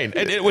Victory Lane.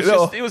 And it was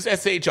it was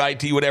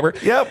SHIT, whatever.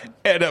 Yep.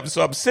 And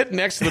so I'm sitting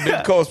next to the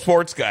Midco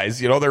Sports guys.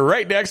 They're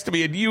right next to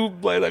me, and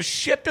the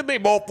shit did they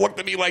both looked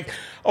at me like,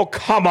 oh,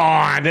 come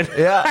on. And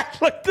I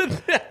looked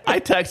at them. I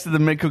texted the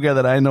Midco guy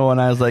that I know,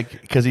 and I was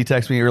like, because he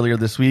texted me earlier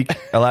this week,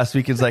 last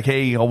week, it's like,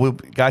 hey, we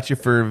got you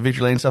for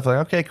Victory Lane stuff. I'm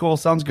like, okay, cool,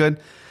 sounds good.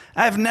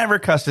 I've never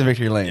cussed in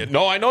Victory Lane.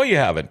 No, I know you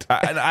haven't.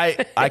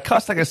 I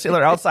cuss like a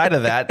sailor outside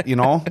of that,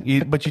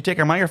 but you take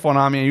a microphone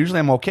on me, and usually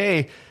I'm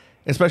okay,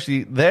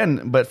 especially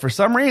then. But for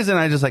some reason,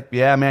 I just like,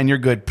 yeah, man, you're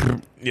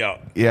good. Yeah.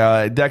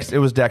 Yeah, it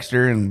was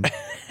Dexter, and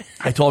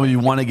I told him if you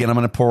won again, I'm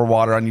going to pour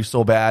water on you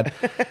so bad.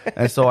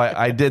 And so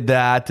I did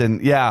that,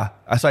 and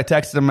so I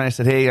texted him, and I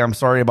said, hey, I'm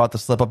sorry about the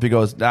slip-up. He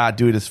goes,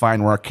 dude, it's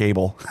fine. We're a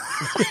cable.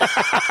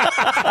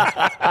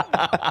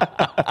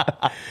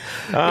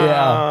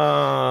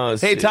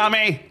 Hey,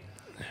 Tommy.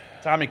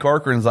 Tommy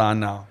Corcoran's on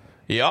now.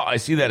 Yeah, I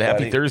see that.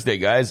 Happy Thursday,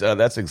 guys.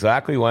 That's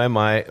exactly why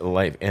my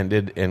life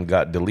ended and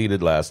got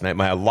deleted last night.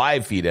 My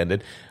live feed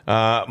ended.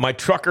 My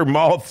trucker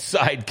mouth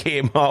side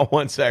came out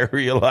once I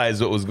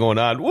realized what was going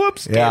on.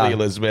 Whoops, Kaylee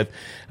Elizabeth.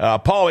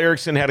 Paul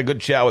Erickson, had a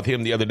good chat with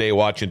him the other day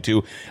watching,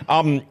 too.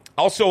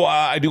 Also,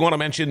 I do want to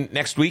mention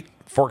next week,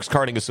 Forks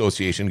Karting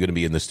Association going to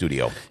be in the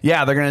studio.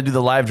 Yeah, they're going to do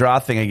the live draw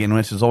thing again,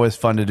 which is always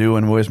fun to do,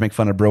 and we always make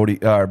fun of Brady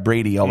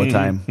all the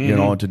time,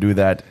 to do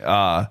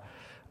that.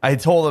 I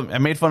told him, I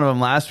made fun of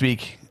him last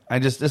week.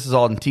 This is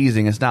all in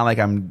teasing. It's not like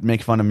I'm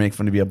make fun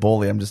to be a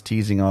bully. I'm just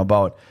teasing him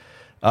about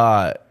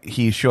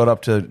he showed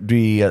up to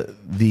be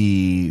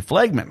the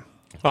flagman.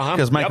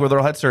 Because Mike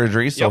Witherell had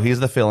surgery, so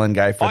he's the fill-in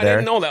guy for there. I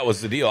didn't know that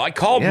was the deal. I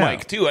called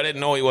Mike, too. I didn't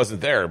know he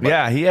wasn't there. But.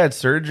 Yeah, he had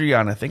surgery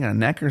on, I think, a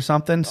neck or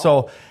something.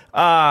 So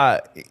I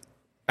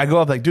go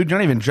up like, dude, you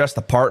don't even dress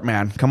the part,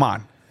 man. Come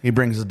on. He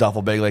brings his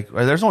duffel bag. Like,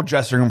 there's no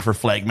dressing room for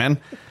flagmen.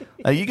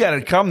 You got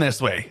to come this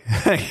way.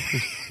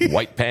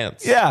 White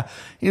pants. Yeah.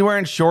 He's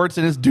wearing shorts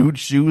and his dude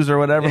shoes or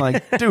whatever. I'm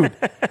like, dude,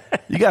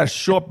 you got to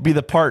show up, be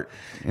the part.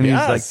 And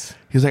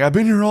he's like, I've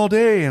been here all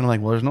day. And I'm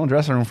like, well, there's no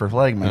dressing room for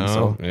flagmen.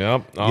 So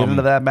get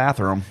into that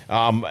bathroom.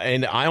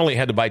 And I only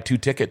had to buy 2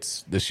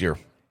 tickets this year.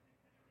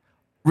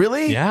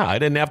 Really? Yeah, I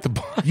didn't have to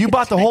buy. You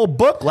bought the whole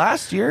book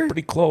last year?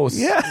 Pretty close.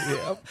 Yeah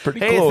pretty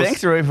close. Hey,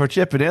 thanks for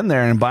chipping in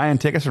there and buying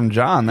tickets from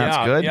John.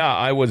 That's good. Yeah,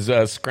 I was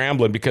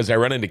scrambling because I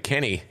run into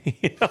Kenny.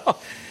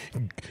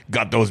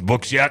 Got those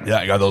books yet? Yeah,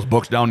 I got those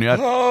books down yet?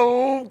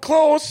 Oh,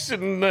 close.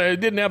 And I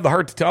didn't have the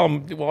heart to tell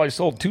him, well, I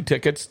sold 2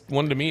 tickets,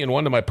 one to me and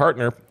one to my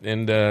partner,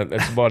 and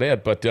that's about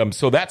it. But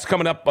so that's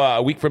coming up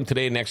a week from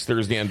today, next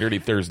Thursday on Dirty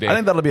Thursday. I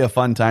think that'll be a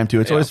fun time, too.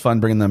 It's always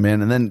fun bringing them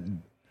in. And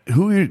then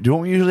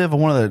don't we usually have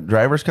one of the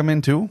drivers come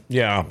in, too?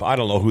 Yeah, I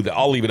don't know who.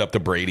 I'll leave it up to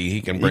Brady.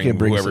 He can bring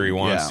whoever he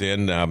wants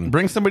in.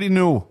 Bring somebody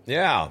new.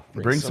 Yeah.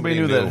 Bring somebody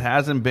new that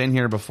hasn't been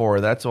here before.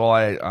 That's all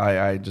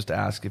I just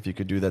ask. If you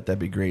could do that, that'd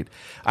be great.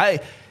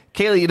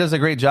 Kaylee does a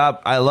great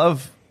job. I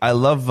love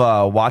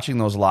watching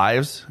those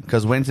lives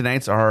because Wednesday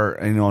nights are,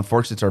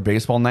 unfortunately, it's our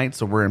baseball night,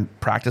 so we're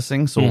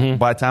practicing. So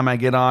by the time I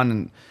get on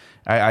and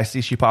I see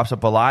she pops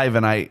up alive,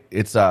 and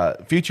it's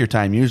future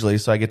time usually,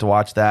 so I get to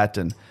watch that.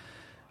 And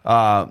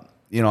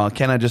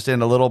Kenna just did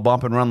a little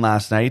bump and run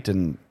last night,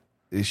 and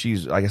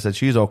she's, like I said,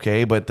 she's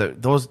okay. But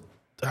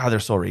they're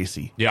so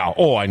racy. Yeah.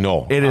 Oh, I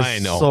know. It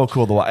is so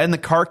cool to watch. And the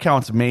car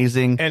count's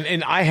amazing.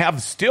 And I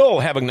have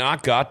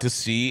not got to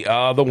see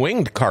the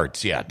winged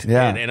carts yet.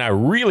 Yeah. And I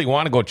really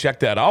want to go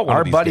check that out.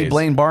 Our buddy days.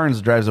 Blaine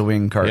Barnes drives a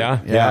winged cart.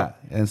 Yeah.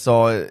 And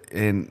so,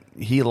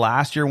 he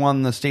last year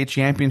won the state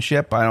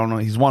championship. I don't know.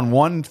 He's won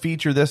one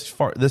feature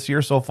this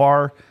year so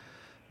far.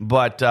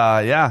 But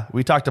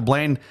we talked to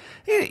Blaine.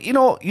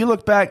 You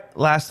look back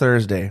last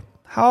Thursday.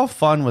 How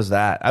fun was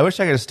that? I wish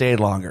I could have stayed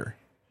longer.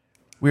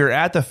 We were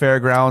at the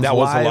fairgrounds. That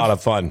was a lot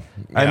of fun.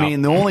 Yeah. I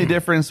mean, the only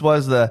difference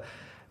was that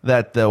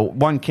the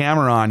one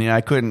camera on,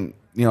 I couldn't,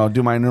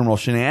 do my normal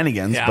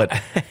shenanigans.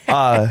 Yeah.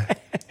 But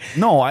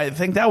no, I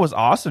think that was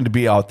awesome to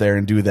be out there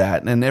and do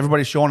that, and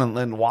everybody showing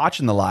and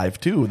watching the live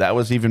too. That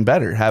was even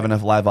better, having a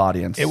live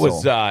audience. It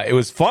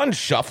was fun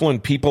shuffling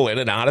people in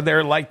and out of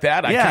there like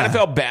that. I kind of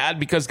felt bad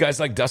because guys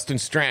like Dustin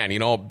Strand,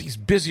 he's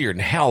busier than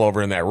hell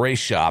over in that race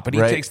shop, and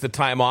he takes the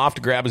time off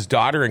to grab his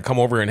daughter and come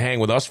over and hang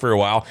with us for a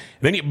while.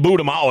 And then you boot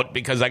him out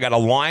because I got a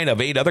line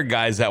of 8 other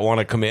guys that want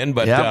to come in.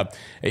 But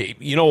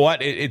you know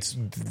what? It's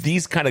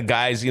these kind of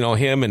guys,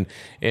 him and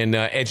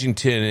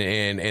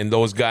Edgington and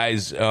those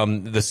guys,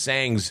 the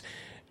Sangs.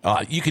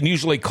 you can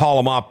usually call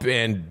them up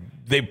and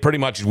they pretty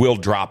much will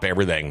drop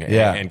everything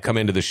and come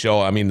into the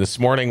show. I mean, this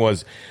morning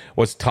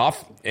was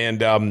tough,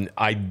 and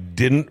I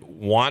didn't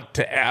want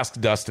to ask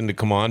Dustin to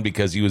come on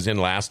because he was in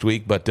last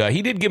week, but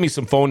he did give me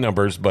some phone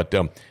numbers, but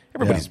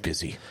everybody's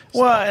busy.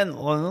 So. Well,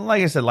 and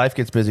like I said, life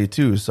gets busy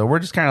too, so we're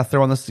just kind of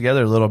throwing this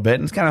together a little bit,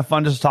 and it's kind of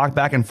fun just to talk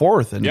back and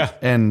forth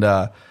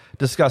and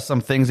discuss some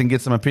things and get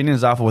some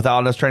opinions off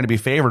without us trying to be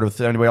favored with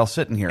anybody else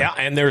sitting here. Yeah,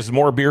 and there's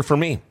more beer for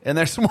me. And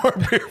there's more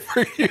beer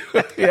for you.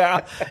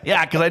 Yeah,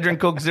 because I drink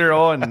Coke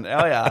Zero, and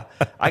I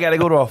got to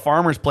go to a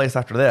farmer's place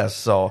after this.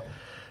 So,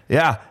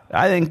 yeah,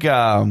 I think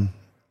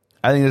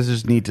it's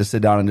just neat to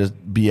sit down and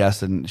just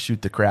BS and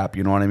shoot the crap.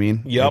 You know what I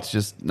mean? Yep. It's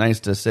just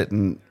nice to sit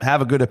and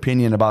have a good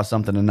opinion about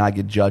something and not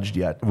get judged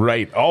yet.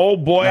 Right. Oh,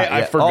 boy,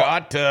 I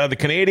forgot the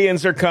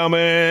Canadians are coming.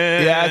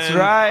 Yeah, that's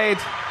right.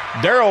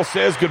 Daryl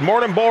says, good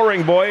morning,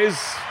 Bullring Boys.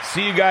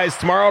 See you guys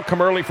tomorrow.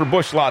 Come early for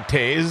bush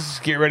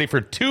lattes. Get ready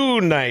for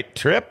 2-night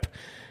trip.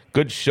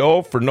 Good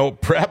show for no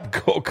prep.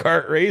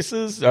 Go-kart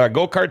races.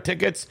 Go-kart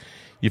tickets.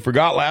 You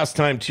forgot last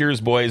time.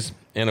 Cheers, boys.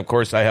 And, of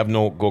course, I have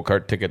no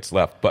go-kart tickets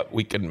left, but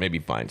we can maybe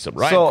find some.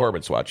 Ryan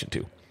Corbett's watching,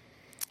 too.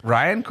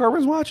 Ryan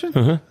Corbett's watching?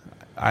 Mm-hmm.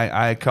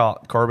 I call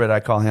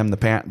him the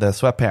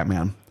sweatpant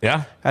man.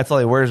 Yeah? That's all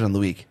he wears in the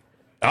week.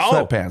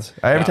 Sweatpants.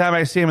 Every time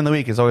I see him in the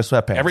week, it's always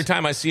sweatpants. Every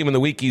time I see him in the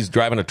week, he's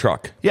driving a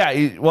truck. Yeah,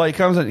 he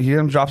comes in, he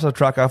drops a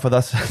truck off with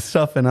us and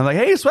stuff, and I'm like,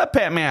 hey,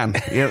 sweatpant man.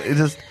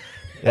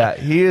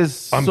 He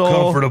is I'm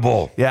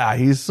comfortable. Yeah,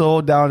 he's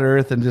so down to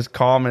earth and just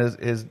calm, and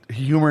his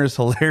humor is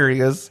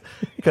hilarious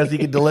because he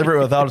can deliver it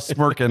without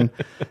smirking.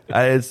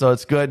 So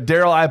it's good.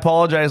 Daryl, I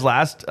apologize.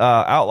 Last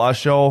Outlaw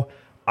show,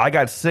 I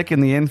got sick in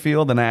the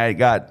infield, and I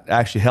got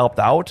actually helped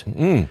out.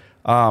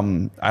 I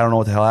don't know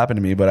what the hell happened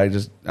to me, but I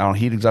don't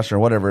heat exhaustion or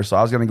whatever. So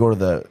I was going to go to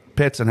the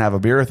pits and have a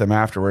beer with him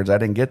afterwards. I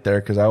didn't get there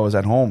because I was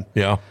at home.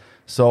 Yeah.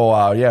 So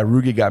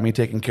Rugi got me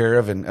taken care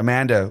of, and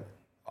Amanda,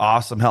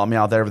 awesome, helped me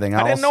out with everything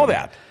else. I didn't know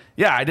that.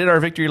 Yeah, I did our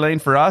victory lane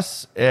for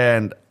us,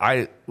 and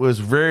it was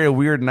a very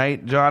weird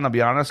night, John. I'll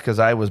be honest, because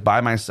I was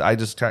by myself. I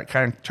just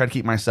kind of tried to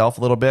keep myself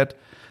a little bit.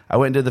 I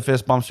went and did the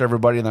fist bumps to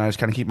everybody, and then I just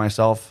kind of keep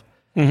myself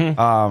and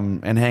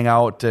hang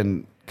out,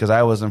 and because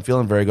I wasn't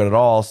feeling very good at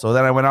all. So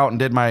then I went out and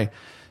did my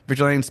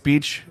victory lane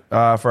speech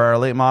for our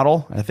late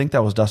model. I think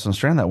that was Dustin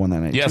Strand that won that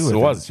night. Yes, too, it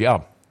was.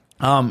 Yeah,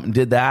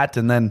 did that,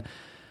 and then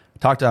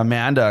talked to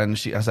Amanda, and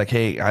I was like,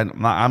 "Hey,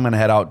 I'm going to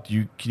head out.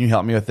 Can you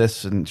help me with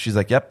this?" And she's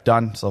like, "Yep,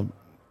 done." So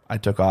I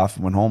took off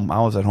and went home.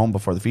 I was at home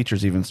before the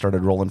features even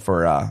started rolling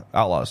for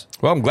Outlaws.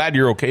 Well, I'm glad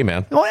you're okay,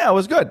 man. Oh, yeah, it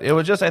was good. It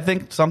was just, I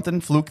think,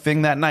 something fluke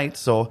thing that night.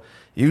 So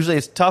usually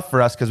it's tough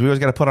for us because we always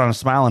got to put on a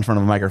smile in front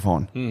of a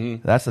microphone.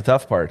 Mm-hmm. That's the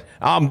tough part.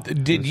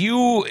 Did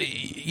you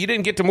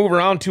didn't get to move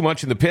around too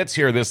much in the pits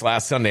here this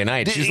last Sunday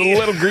night? She's a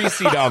little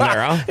greasy down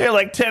there, huh? You're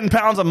like 10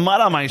 pounds of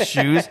mud on my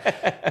shoes.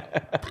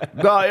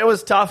 No, it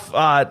was tough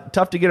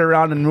to get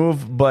around and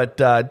move, but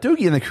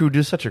Doogie and the crew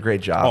do such a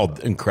great job.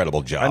 Oh,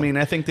 incredible job. I mean,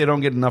 I think they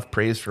don't get enough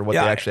praise for what they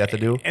actually have to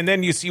do. And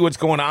then you see what's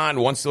going on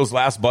once those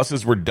last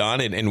buses were done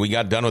and we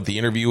got done with the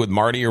interview with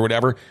Marty or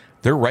whatever.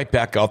 They're right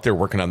back out there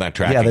working on that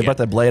track. Yeah, they brought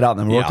the blade out and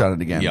then worked on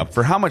it again. Yep.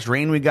 For how much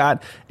rain we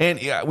got. And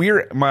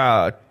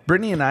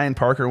Brittany and I and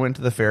Parker went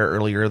to the fair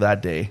earlier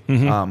that day.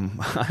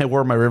 Mm-hmm. I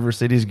wore my River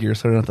Cities gear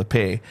so I didn't have to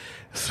pay.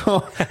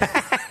 So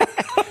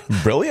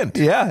brilliant.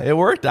 Yeah, it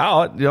worked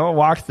out.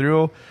 Walked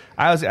through.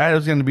 I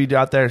was going to be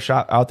out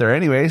there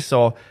anyway.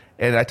 So,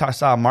 and I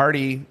saw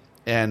Marty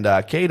and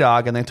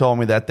K-Dog, and they told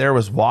me that there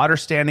was water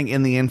standing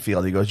in the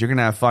infield. He goes, "You're going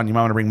to have fun. You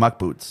might want to bring muck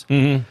boots."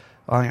 Mm-hmm.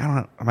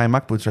 My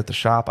muck boots are at the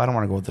shop. I don't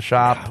want to go to the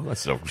shop. Yeah,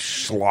 let's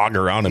slog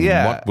around in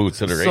muck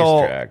boots at a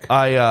racetrack.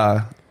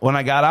 When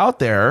I got out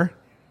there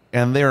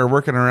and they were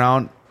working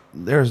around,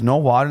 there's no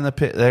water in the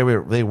pit.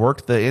 They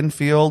worked the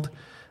infield.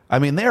 I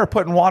mean, they were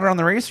putting water on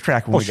the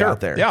racetrack when we got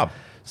there. Yeah.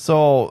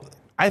 So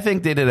I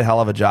think they did a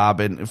hell of a job,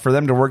 and for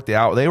them to work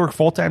they work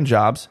full-time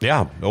jobs.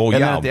 Yeah. And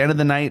then at the end of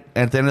the night,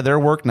 at the end of their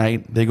work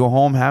night, they go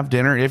home, have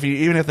dinner.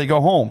 Even if they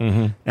go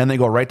home, and they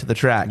go right to the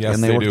track,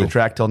 and they work the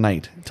track till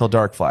night, till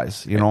dark flies.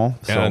 So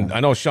and I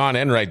know Sean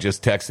Enright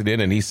just texted in,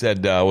 and he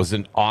said it was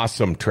an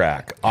awesome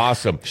track.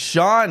 Awesome,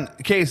 Sean.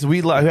 Okay, so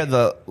we had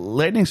the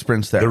lightning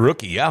sprints there. The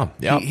rookie, yeah.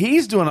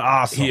 He's doing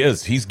awesome. He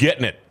is. He's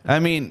getting it. I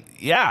mean,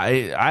 yeah,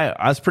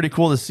 I was pretty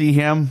cool to see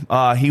him.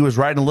 He was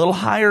riding a little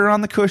higher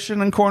on the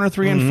cushion in corner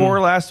 3 and 4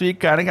 last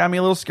week. Kind of got me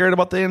a little scared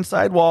about the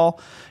inside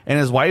wall. And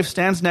his wife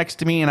stands next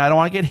to me, and I don't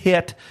want to get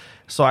hit.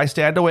 So I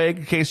stand away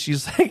in case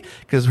she's like,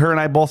 because her and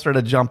I both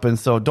started jumping.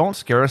 So don't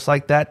scare us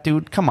like that,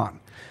 dude. Come on.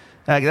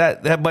 Like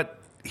that. But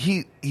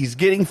he's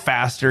getting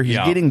faster. He's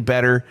getting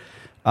better.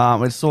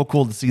 It's so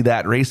cool to see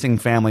that racing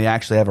family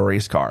actually have a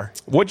race car.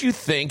 What'd you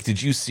think?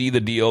 Did you see the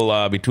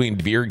deal between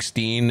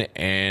Dviergstein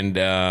and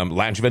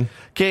Langevin?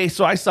 Okay,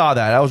 so I saw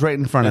that. I was right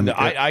in front of me.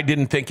 I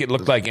didn't think it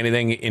looked like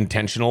anything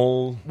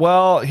intentional.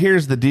 Well,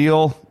 here's the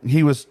deal.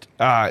 He was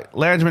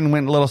Langevin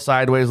went a little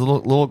sideways, a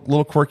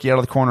little quirky out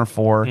of the corner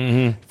 4.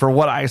 Mm-hmm. For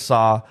what I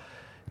saw,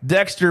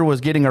 Dexter was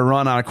getting a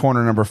run out of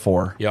corner number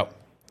 4. Yep.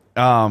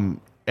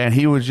 and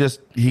he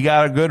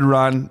got a good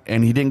run,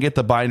 and he didn't get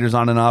the binders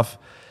on enough.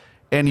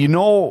 And you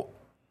know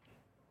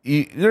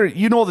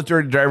the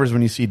dirty drivers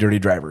when you see dirty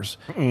drivers.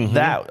 Mm-hmm.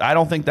 That I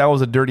don't think that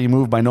was a dirty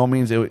move by no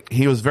means.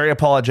 He was very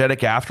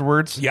apologetic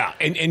afterwards. Yeah,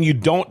 and you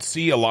don't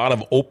see a lot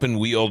of open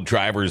wheel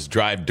drivers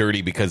drive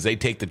dirty because they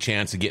take the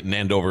chance of getting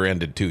end over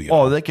ended too.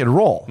 Oh, they can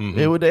roll.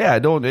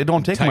 Mm-hmm. It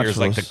don't take tires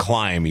much. Like to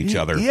climb each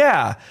other.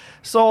 Yeah.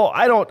 So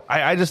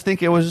I just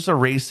think it was just a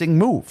racing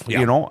move. Yeah.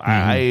 You know,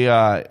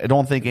 mm-hmm. I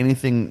don't think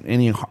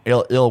any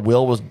ill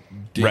will was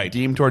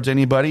deemed towards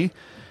anybody.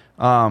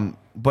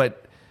 But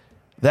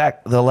the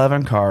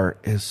 11 car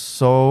is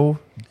so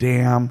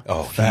damn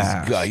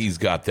fast. He's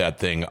got that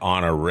thing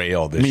on a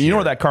rail this year. You know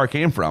where that car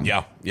came from.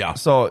 Yeah.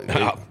 So,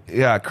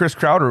 Chris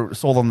Crowder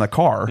sold him the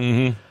car,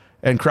 mm-hmm.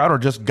 and Crowder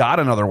just got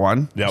another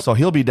one. Yep. So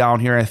he'll be down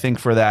here, I think,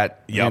 for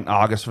that in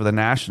August for the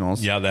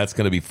Nationals. Yeah, that's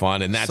going to be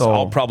fun, and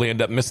I'll probably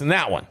end up missing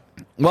that one.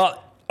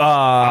 Well,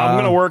 I'm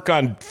going to work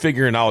on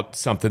figuring out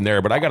something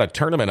there, but I got a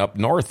tournament up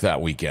north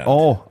that weekend.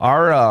 Oh,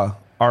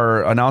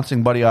 our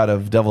announcing buddy out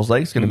of Devil's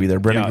Lake is going to be there.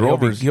 Brendan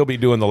Grover's. He'll be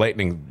doing the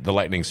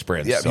lightning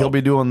sprints. Yeah, so. He'll be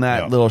doing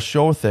that little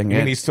show thing.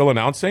 And he's still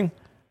announcing?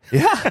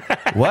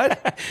 Yeah.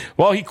 What?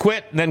 Well, he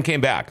quit and then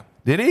came back.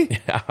 Did he?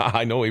 Yeah,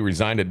 I know he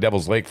resigned at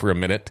Devil's Lake for a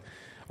minute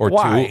or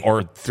Why? 2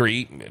 or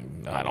 3.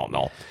 I don't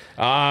know.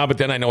 But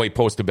then I know he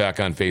posted back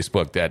on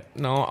Facebook that,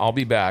 no, I'll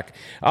be back.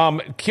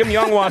 Kim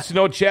Young wants to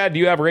know, Chad, do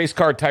you have race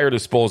car tire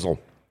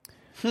disposal?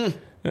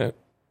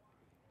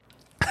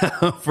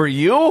 For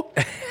you?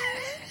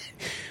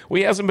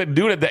 He hasn't been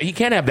doing it. He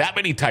can't have that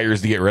many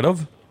tires to get rid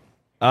of.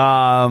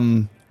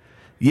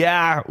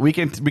 Yeah, we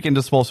can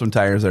dispose some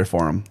tires there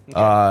for him.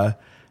 Okay.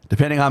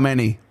 Depending how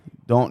many.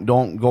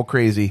 Don't go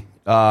crazy.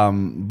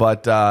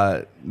 But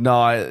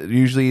no,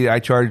 usually I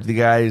charge the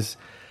guys.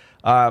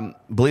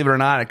 Believe it or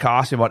not, it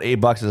costs me about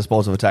 $8 to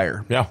dispose of a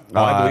tire. Yeah,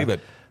 well, I believe it.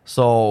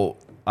 So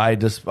I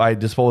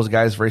dispose of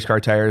guys' race car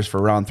tires for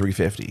around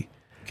 $350.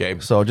 Okay,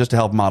 so just to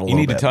help them out a little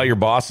bit. You need to tell your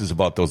bosses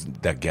about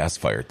that gas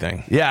fire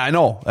thing. Yeah, I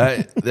know.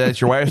 That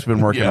your wife's been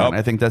working on.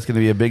 I think that's going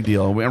to be a big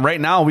deal. And right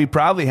now, we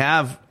probably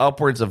have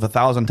upwards of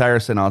 1,000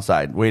 tires sitting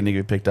outside waiting to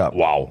get picked up.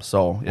 Wow.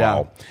 So,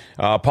 yeah.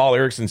 Wow. Paul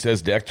Erickson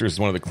says Dexter is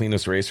one of the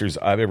cleanest racers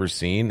I've ever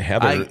seen.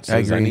 Heather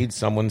says I need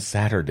someone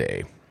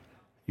Saturday.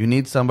 You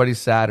need somebody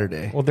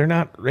Saturday. Well, they're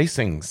not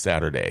racing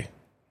Saturday.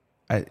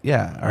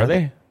 Yeah. Are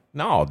they?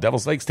 No,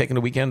 Devil's Lake's taking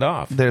the weekend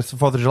off. There's the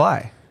 4th of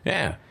July.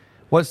 Yeah.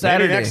 What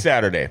Saturday? Maybe next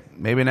Saturday.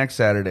 Maybe next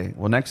Saturday.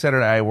 Well, next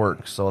Saturday I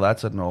work, so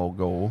that's a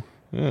no-go.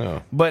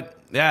 Yeah. But,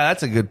 yeah,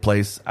 that's a good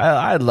place.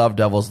 I love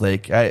Devil's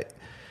Lake. I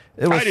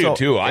do,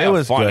 too. I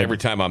have fun every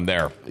time I'm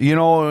there. You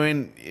know, I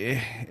mean,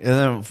 and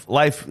then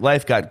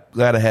life got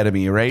ahead of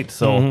me, right?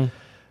 So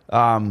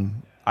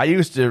I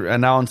used to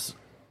announce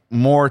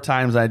more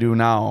times than I do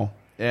now,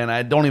 and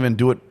I don't even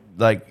do it,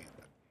 like,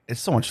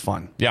 it's so much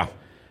fun. Yeah.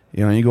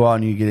 You know, you go out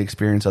and you get to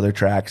experience other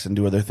tracks and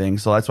do other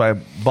things. So that's why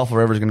Buffalo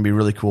River is going to be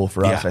really cool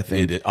for us, I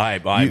think.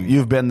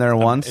 You've been there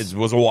once. It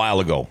was a while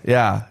ago.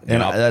 Yeah,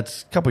 and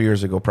that's a couple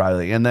years ago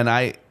probably. And then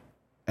I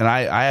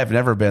have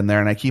never been there,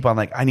 and I keep on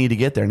like, I need to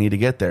get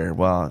there.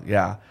 Well,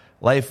 yeah,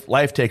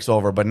 life takes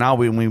over. But now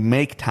when we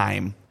make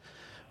time,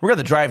 we're going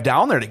to drive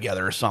down there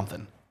together or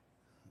something.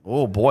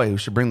 Oh, boy, we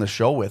should bring the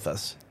show with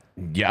us.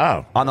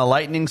 Yeah. On the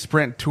Lightning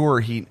Sprint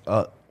Tour,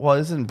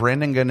 isn't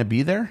Brendan going to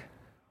be there?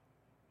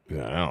 I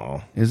don't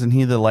know. Isn't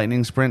he the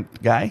Lightning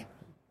Sprint guy?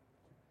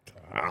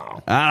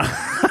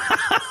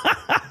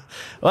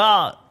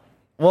 Well,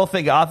 I'll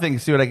think.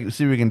 See what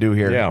we can do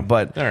here. Yeah.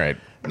 But all right.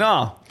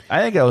 No,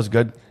 I think that was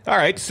good. All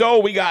right.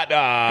 So we got.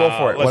 Go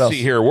for it. Let's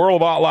see here.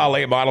 World of Outlaw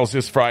late models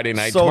this Friday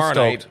night. Tomorrow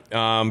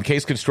night.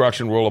 Case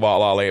Construction World of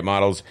Outlaw late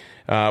models.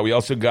 We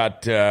also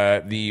got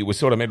the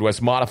Wissota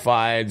Midwest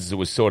Modifieds, the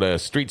Wissota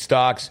Street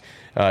Stocks.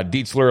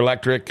 Dietzler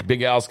Electric,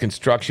 Big Al's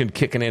Construction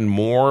kicking in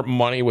more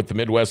money with the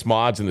Midwest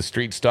mods and the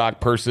street stock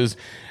purses.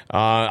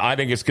 I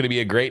think it's going to be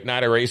a great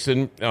night of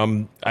racing.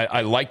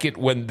 I like it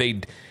when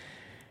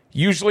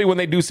usually when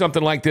they do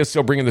something like this,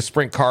 they'll bring in the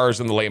sprint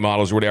cars and the late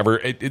models or whatever.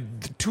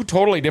 Two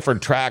totally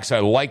different tracks. I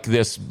like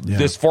this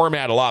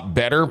format a lot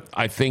better.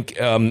 I think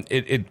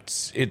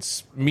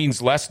it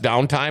means less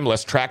downtime,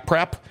 less track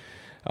prep.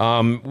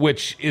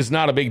 Which is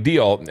not a big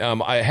deal.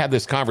 I had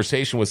this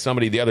conversation with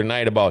somebody the other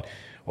night about,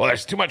 well,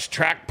 there's too much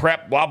track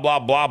prep, blah, blah,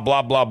 blah,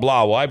 blah, blah,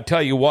 blah. Well, I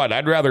tell you what,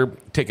 I'd rather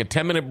take a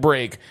 10-minute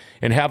break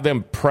and have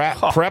them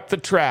prep the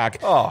track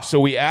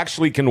so we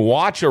actually can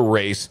watch a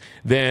race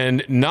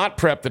than not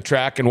prep the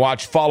track and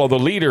follow the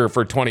leader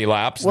for 20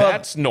 laps. Well,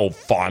 that's no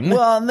fun.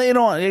 Well,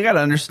 you got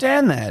to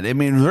understand that. I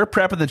mean, they're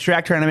prepping the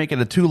track trying to make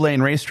it a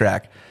 2-lane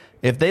racetrack.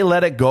 If they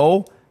let it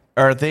go,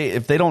 or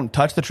if they don't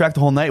touch the track the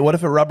whole night, what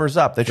if it rubbers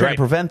up? They try to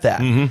prevent that.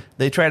 Mm-hmm.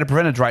 They try to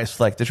prevent a dry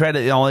slick. They try to,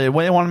 they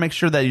want to make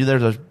sure that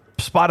there's a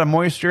spot of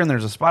moisture and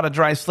there's a spot of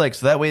dry slick.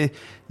 So that way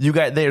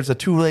there's a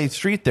 2-lane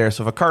street there.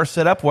 So if a car's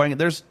set up,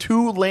 there's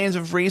 2 lanes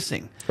of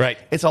racing. Right.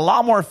 It's a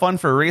lot more fun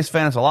for a race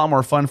fan. It's a lot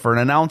more fun for an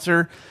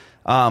announcer.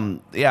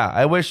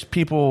 I wish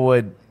people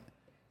would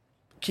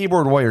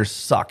keyboard warriors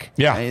suck.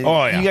 Yeah.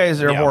 Oh, yeah. You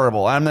guys are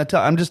horrible. I'm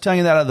just telling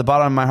you that out of the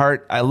bottom of my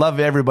heart. I love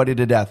everybody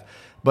to death,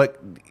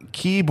 but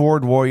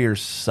keyboard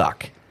warriors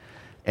suck.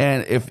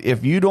 And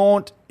if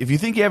you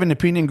think you have an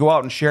opinion, go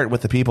out and share it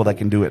with the people that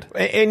can do it.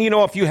 And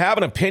if you have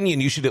an opinion,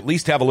 you should at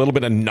least have a little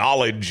bit of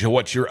knowledge of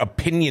what you're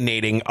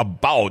opinionating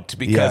about,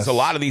 because a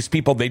lot of these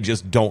people, they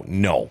just don't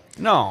know.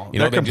 No,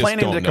 they're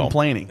complaining to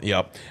complaining.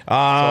 Yep.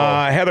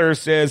 Heather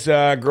says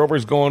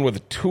Grover's going with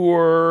a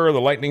tour,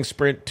 the Lightning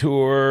Sprint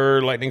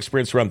tour. Lightning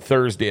Sprints run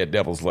Thursday at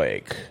Devil's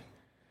Lake.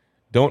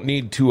 Don't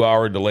need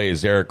 2-hour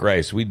delays, Eric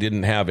Rice. We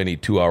didn't have any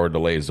 2-hour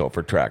delays, though,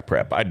 for track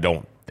prep.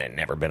 There's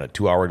never been a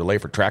 2-hour delay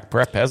for track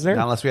prep, has there?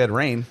 Not unless we had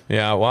rain.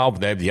 Yeah, well,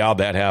 that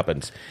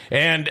happens.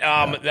 And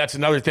that's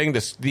another thing.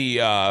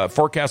 The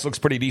forecast looks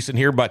pretty decent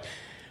here, but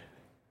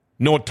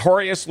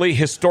notoriously,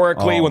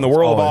 historically, when the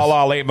World of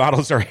All late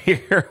models are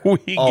here, we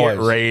get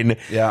rain.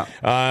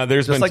 Yeah.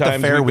 There's just been like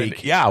times the fair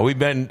week. We've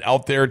been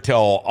out there till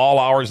all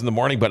hours in the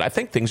morning, but I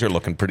think things are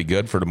looking pretty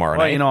good for tomorrow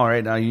night.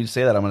 Right now, you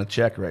say that, I'm going to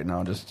check right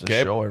now just to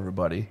show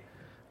everybody.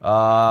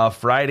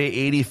 Friday,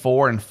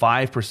 84 and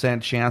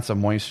 5% chance of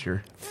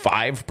moisture.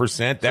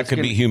 5%? That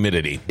could be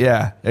humidity.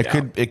 Yeah,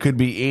 it could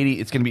be 80.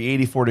 It's going to be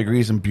 84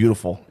 degrees and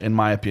beautiful, in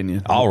my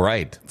opinion. All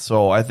right.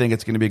 So I think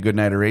it's going to be a good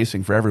night of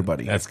racing for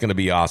everybody. That's going to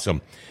be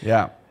awesome.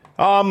 Yeah.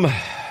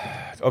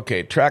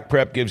 Okay, track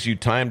prep gives you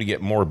time to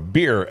get more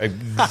beer.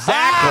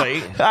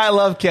 Exactly. I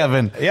love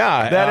Kevin.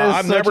 Yeah, that is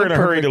I'm never in a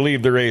hurry to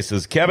leave the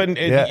races. Kevin,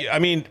 I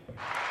mean,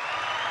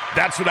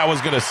 that's what I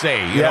was going to say.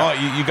 You know,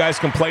 you guys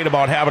complain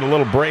about having a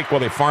little break while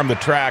they farm the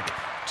track.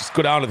 Just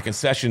go down to the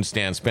concession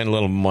stand, spend a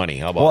little money.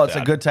 How about that? Well, it's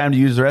a good time to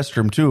use the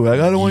restroom, too. I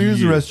don't want to use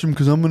the restroom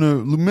because I'm going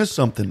to miss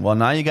something. Well,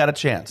 now you got a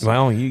chance.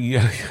 Well,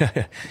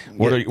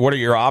 what are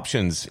your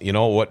options?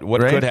 What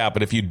could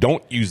happen if you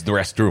don't use the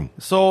restroom?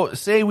 So,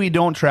 say we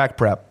don't track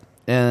prep,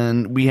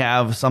 and we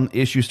have some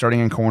issue starting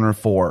in corner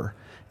 4,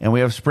 and we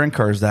have sprint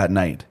cars that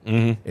night.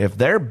 Mm-hmm. If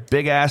their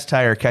big-ass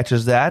tire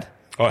catches that,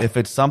 if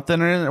it's something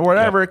or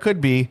whatever it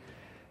could be,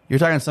 you're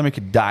talking somebody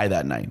could die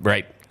that night.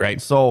 Right.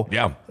 So,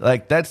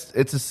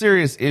 it's a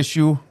serious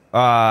issue,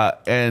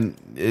 and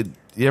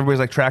everybody's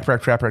like, track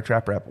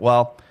prep.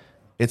 Well,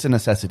 it's a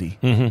necessity.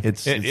 Mm-hmm.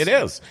 It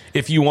is,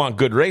 if you want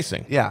good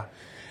racing. Yeah.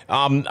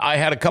 I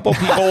had a couple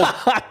people...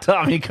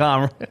 Tommy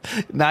Comer.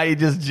 Now you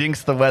just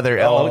jinxed the weather.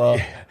 LOL.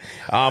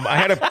 I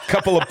had a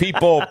couple of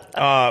people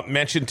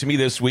mention to me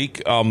this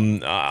week.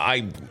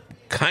 I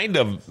kind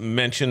of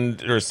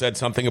mentioned or said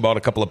something about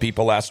a couple of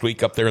people last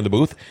week up there in the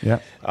booth. Yeah.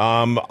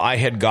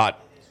 I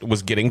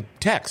was getting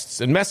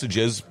texts and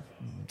messages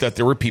that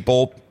there were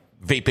people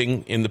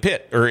vaping in the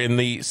pit or in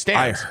the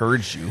stands. I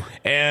heard you.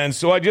 And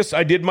so I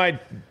did my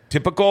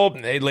typical,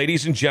 hey,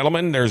 ladies and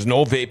gentlemen, there's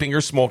no vaping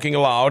or smoking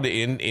allowed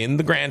in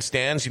the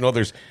grandstands.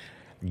 There's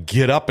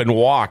get up and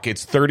walk.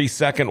 It's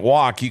 30-second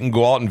walk. You can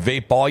go out and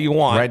vape all you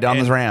want. Right down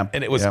this ramp.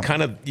 And it was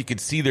kind of, you could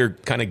see they're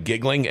kind of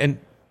giggling and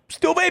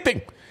still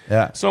vaping.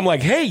 Yeah. So I'm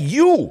like, hey,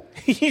 you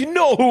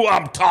know who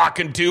I'm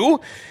talking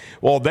to.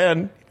 Well,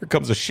 then here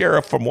comes a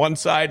sheriff from one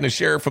side and a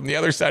sheriff from the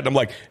other side. And I'm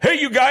like, hey,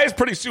 you guys,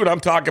 pretty soon I'm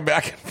talking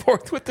back and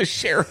forth with the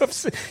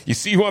sheriffs. You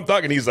see who I'm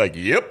talking? He's like,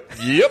 yep,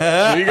 we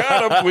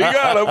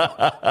got him.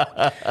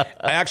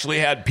 I actually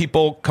had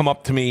people come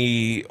up to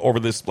me over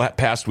this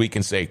past week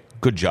and say,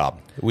 good job.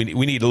 We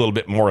need a little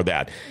bit more of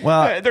that.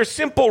 Well, they're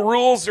simple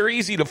rules. They're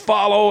easy to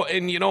follow.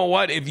 And you know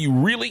what? If you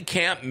really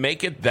can't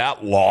make it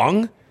that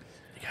long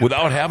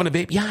without having a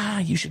vape,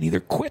 you should either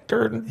quit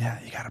or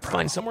you gotta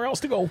find somewhere else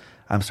to go.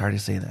 I'm sorry to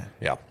say that.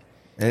 Yeah.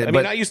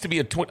 I used to be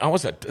I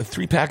was a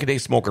 3-pack-a-day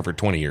smoker for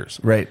 20 years.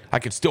 Right. I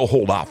could still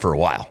hold off for a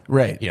while.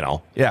 Right. Yeah.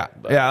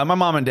 Yeah. My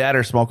mom and dad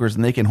are smokers,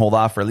 and they can hold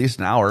off for at least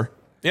an hour.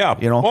 Yeah.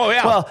 Oh,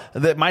 yeah.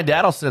 Well, my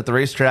dad will sit at the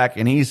racetrack,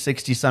 and he's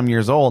 60-some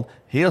years old.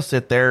 He'll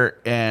sit there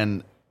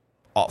and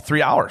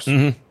 3 hours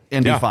and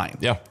be fine.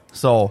 Yeah.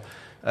 So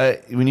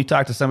when you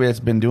talk to somebody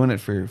that's been doing it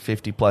for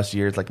 50-plus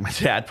years, like my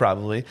dad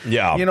probably,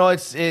 I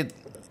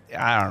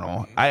don't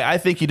know. I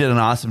think he did an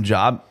awesome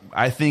job.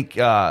 I think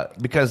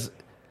because...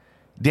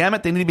 damn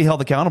it, they need to be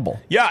held accountable.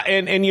 Yeah,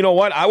 and you know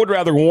what? I would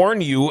rather warn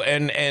you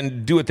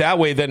and do it that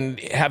way than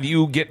have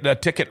you get a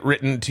ticket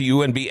written to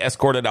you and be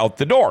escorted out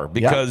the door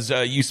because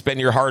you spend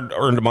your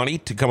hard-earned money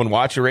to come and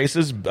watch the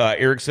races.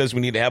 Eric says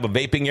we need to have a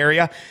vaping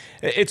area.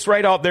 It's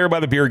right out there by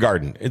the beer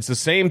garden. It's the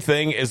same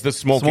thing as the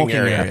smoking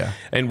area.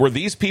 And where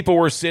these people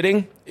were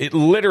sitting, it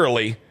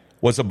literally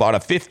was about a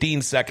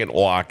 15-second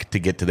walk to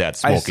get to that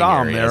smoking area. I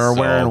saw them. They were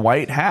wearing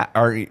white hat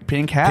or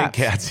pink hats. Pink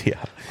hats,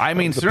 yeah. I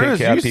mean, as soon as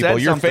you said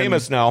something, you're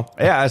famous now.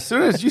 Yeah, as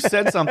soon as you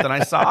said something, I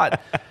saw it,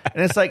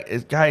 and it's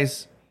like,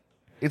 guys,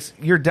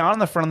 you're down in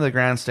the front of the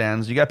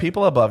grandstands. You got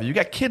people above you. You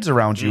got kids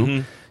around you.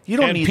 Mm-hmm. You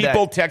don't need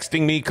people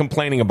texting me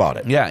complaining about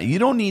it. Yeah, you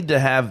don't need to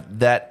have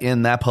that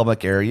in that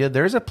public area.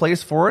 There's a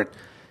place for it.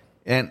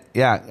 And I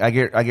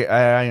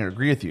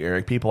agree with you,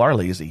 Eric. People are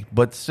lazy,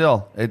 but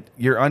still,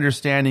 you're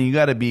understanding. You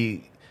got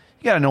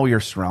to know your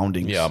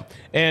surroundings. Yeah.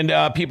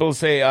 And people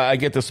say, I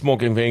get the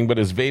smoking thing, but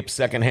is vape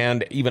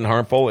secondhand even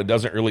harmful? It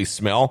doesn't really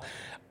smell.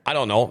 I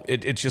don't know.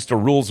 It's just a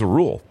rule's a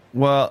rule.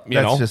 Well,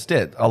 that's just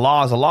it. A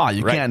law is a law.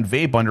 You can't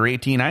vape under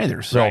 18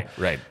 either. So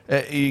right.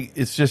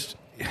 It's just,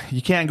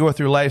 you can't go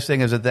through life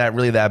saying, is it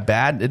really that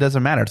bad? It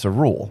doesn't matter. It's a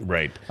rule.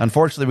 Right.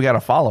 Unfortunately, we got to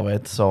follow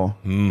it. So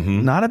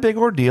not a big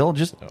ordeal.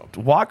 Just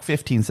walk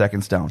 15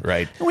 seconds down.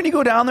 Right. And when you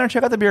go down there,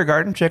 check out the beer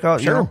garden. Check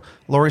out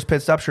Lori's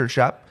Pit Stop Shirt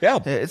Shop. Yeah.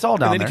 It's all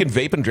down there. And then you can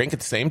vape and drink at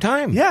the same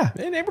time. Yeah.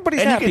 And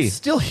everybody's happy. And you can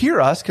still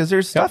hear us because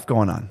there's stuff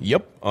going on.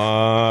 Yep.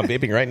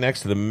 Vaping right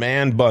next to the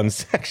man bun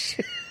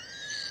section.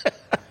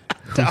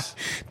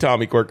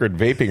 Tommy Corcoran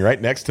vaping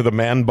right next to the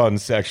man bun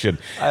section.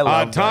 I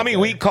love Tommy,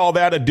 we call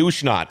that a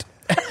douche knot.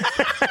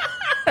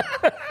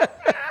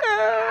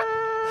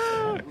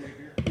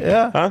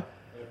 Yeah. Huh?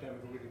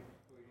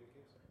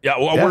 Yeah,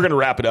 well, we're going to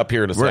wrap it up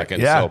here in a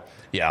second. So,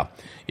 yeah.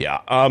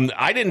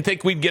 I didn't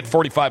think we'd get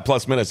 45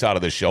 plus minutes out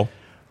of this show.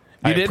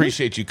 I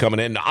appreciate you coming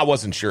in. I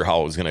wasn't sure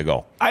how it was going to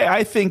go.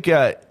 I think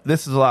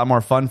this is a lot more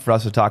fun for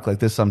us to talk like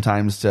this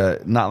sometimes,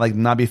 to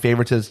not be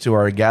favorites to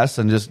our guests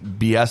and just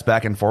BS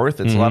back and forth.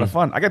 It's a lot of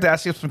fun. I got to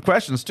ask you some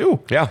questions too.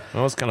 Yeah,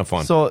 that was kind of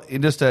fun. So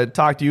just to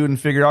talk to you and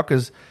figure out,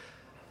 because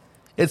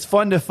it's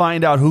fun to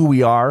find out who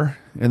we are,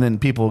 and then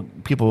people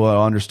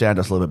will understand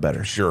us a little bit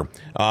better. Sure.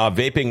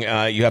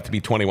 Vaping, you have to be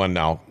 21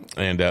 now.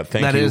 And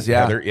thank you,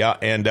 Heather. Yeah.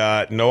 And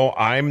no,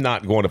 I'm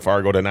not going to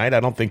Fargo tonight.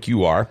 I don't think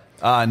you are.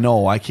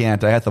 No, I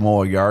can't. I have to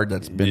mow a yard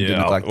that's been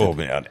neglected. Oh,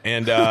 man.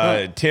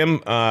 And Tim,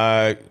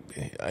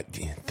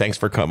 thanks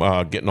for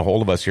getting a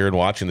hold of us here and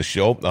watching the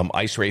show.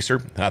 Ice Racer.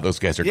 Those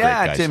guys are great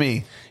guys. Yeah,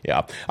 Timmy.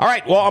 Yeah. All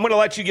right. Well, I'm going to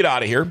let you get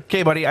out of here.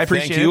 Okay, buddy. I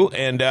appreciate it. Thank you.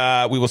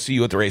 And we will see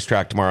you at the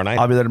racetrack tomorrow night.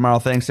 I'll be there tomorrow.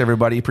 Thanks,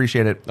 everybody.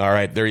 Appreciate it. All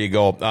right. There you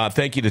go.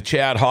 Thank you to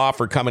Chad Hoff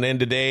for coming in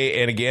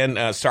today. And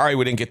again, sorry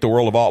we didn't get the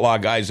World of Outlaw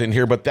guys in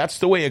here, but that's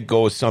the way it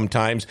goes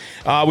sometimes.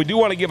 We do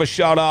want to give a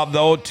shout out,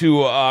 though,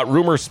 to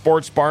Rumor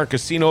Sports Bar and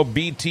Casino,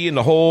 BT, and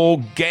the whole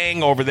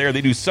gang over there.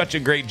 They do such a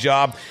great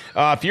job.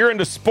 If you're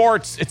into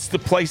sports, it's the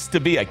place to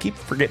be. I keep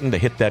forgetting to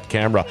hit that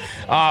camera.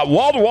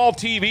 Wall-to-wall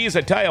TVs,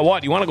 I tell you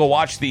what, you want to go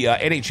watch the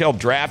NHL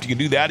draft, you can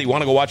do that. You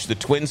want to go watch the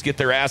Twins get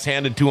their ass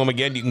handed to them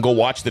again, you can go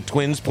watch the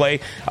Twins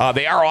play.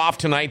 They are off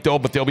tonight, though,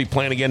 but they'll be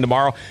playing again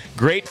tomorrow.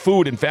 Great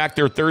food. In fact,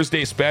 their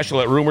Thursday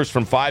special at Rumors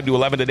from 5 to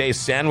 11 today,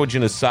 sandwich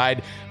and a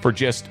side for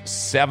just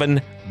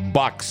 $7.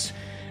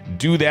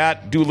 Do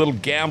that. Do a little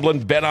gambling,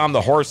 bet on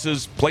the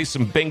horses, play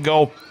some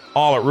bingo.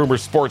 All at Rumor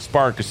Sports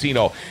Bar and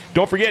Casino.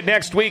 Don't forget,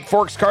 next week,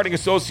 Forks Karting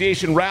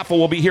Association raffle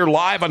will be here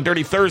live on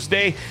Dirty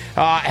Thursday.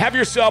 Have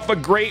yourself a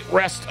great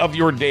rest of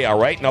your day, all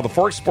right? Now, the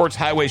Forks Sports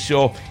Highway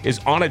Show is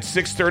on at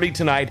 6:30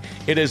 tonight.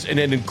 It is an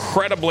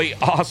incredibly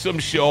awesome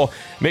show.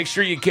 Make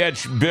sure you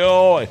catch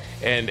Bill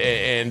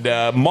and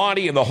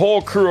Monty and the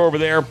whole crew over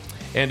there.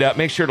 And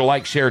make sure to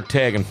like, share,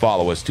 tag, and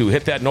follow us, too.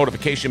 Hit that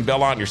notification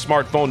bell on your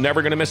smartphone.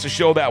 Never going to miss a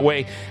show that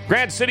way.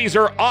 Grand Cities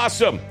are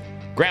awesome.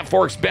 Grand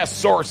Forks' best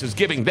source is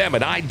giving them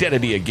an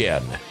identity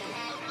again.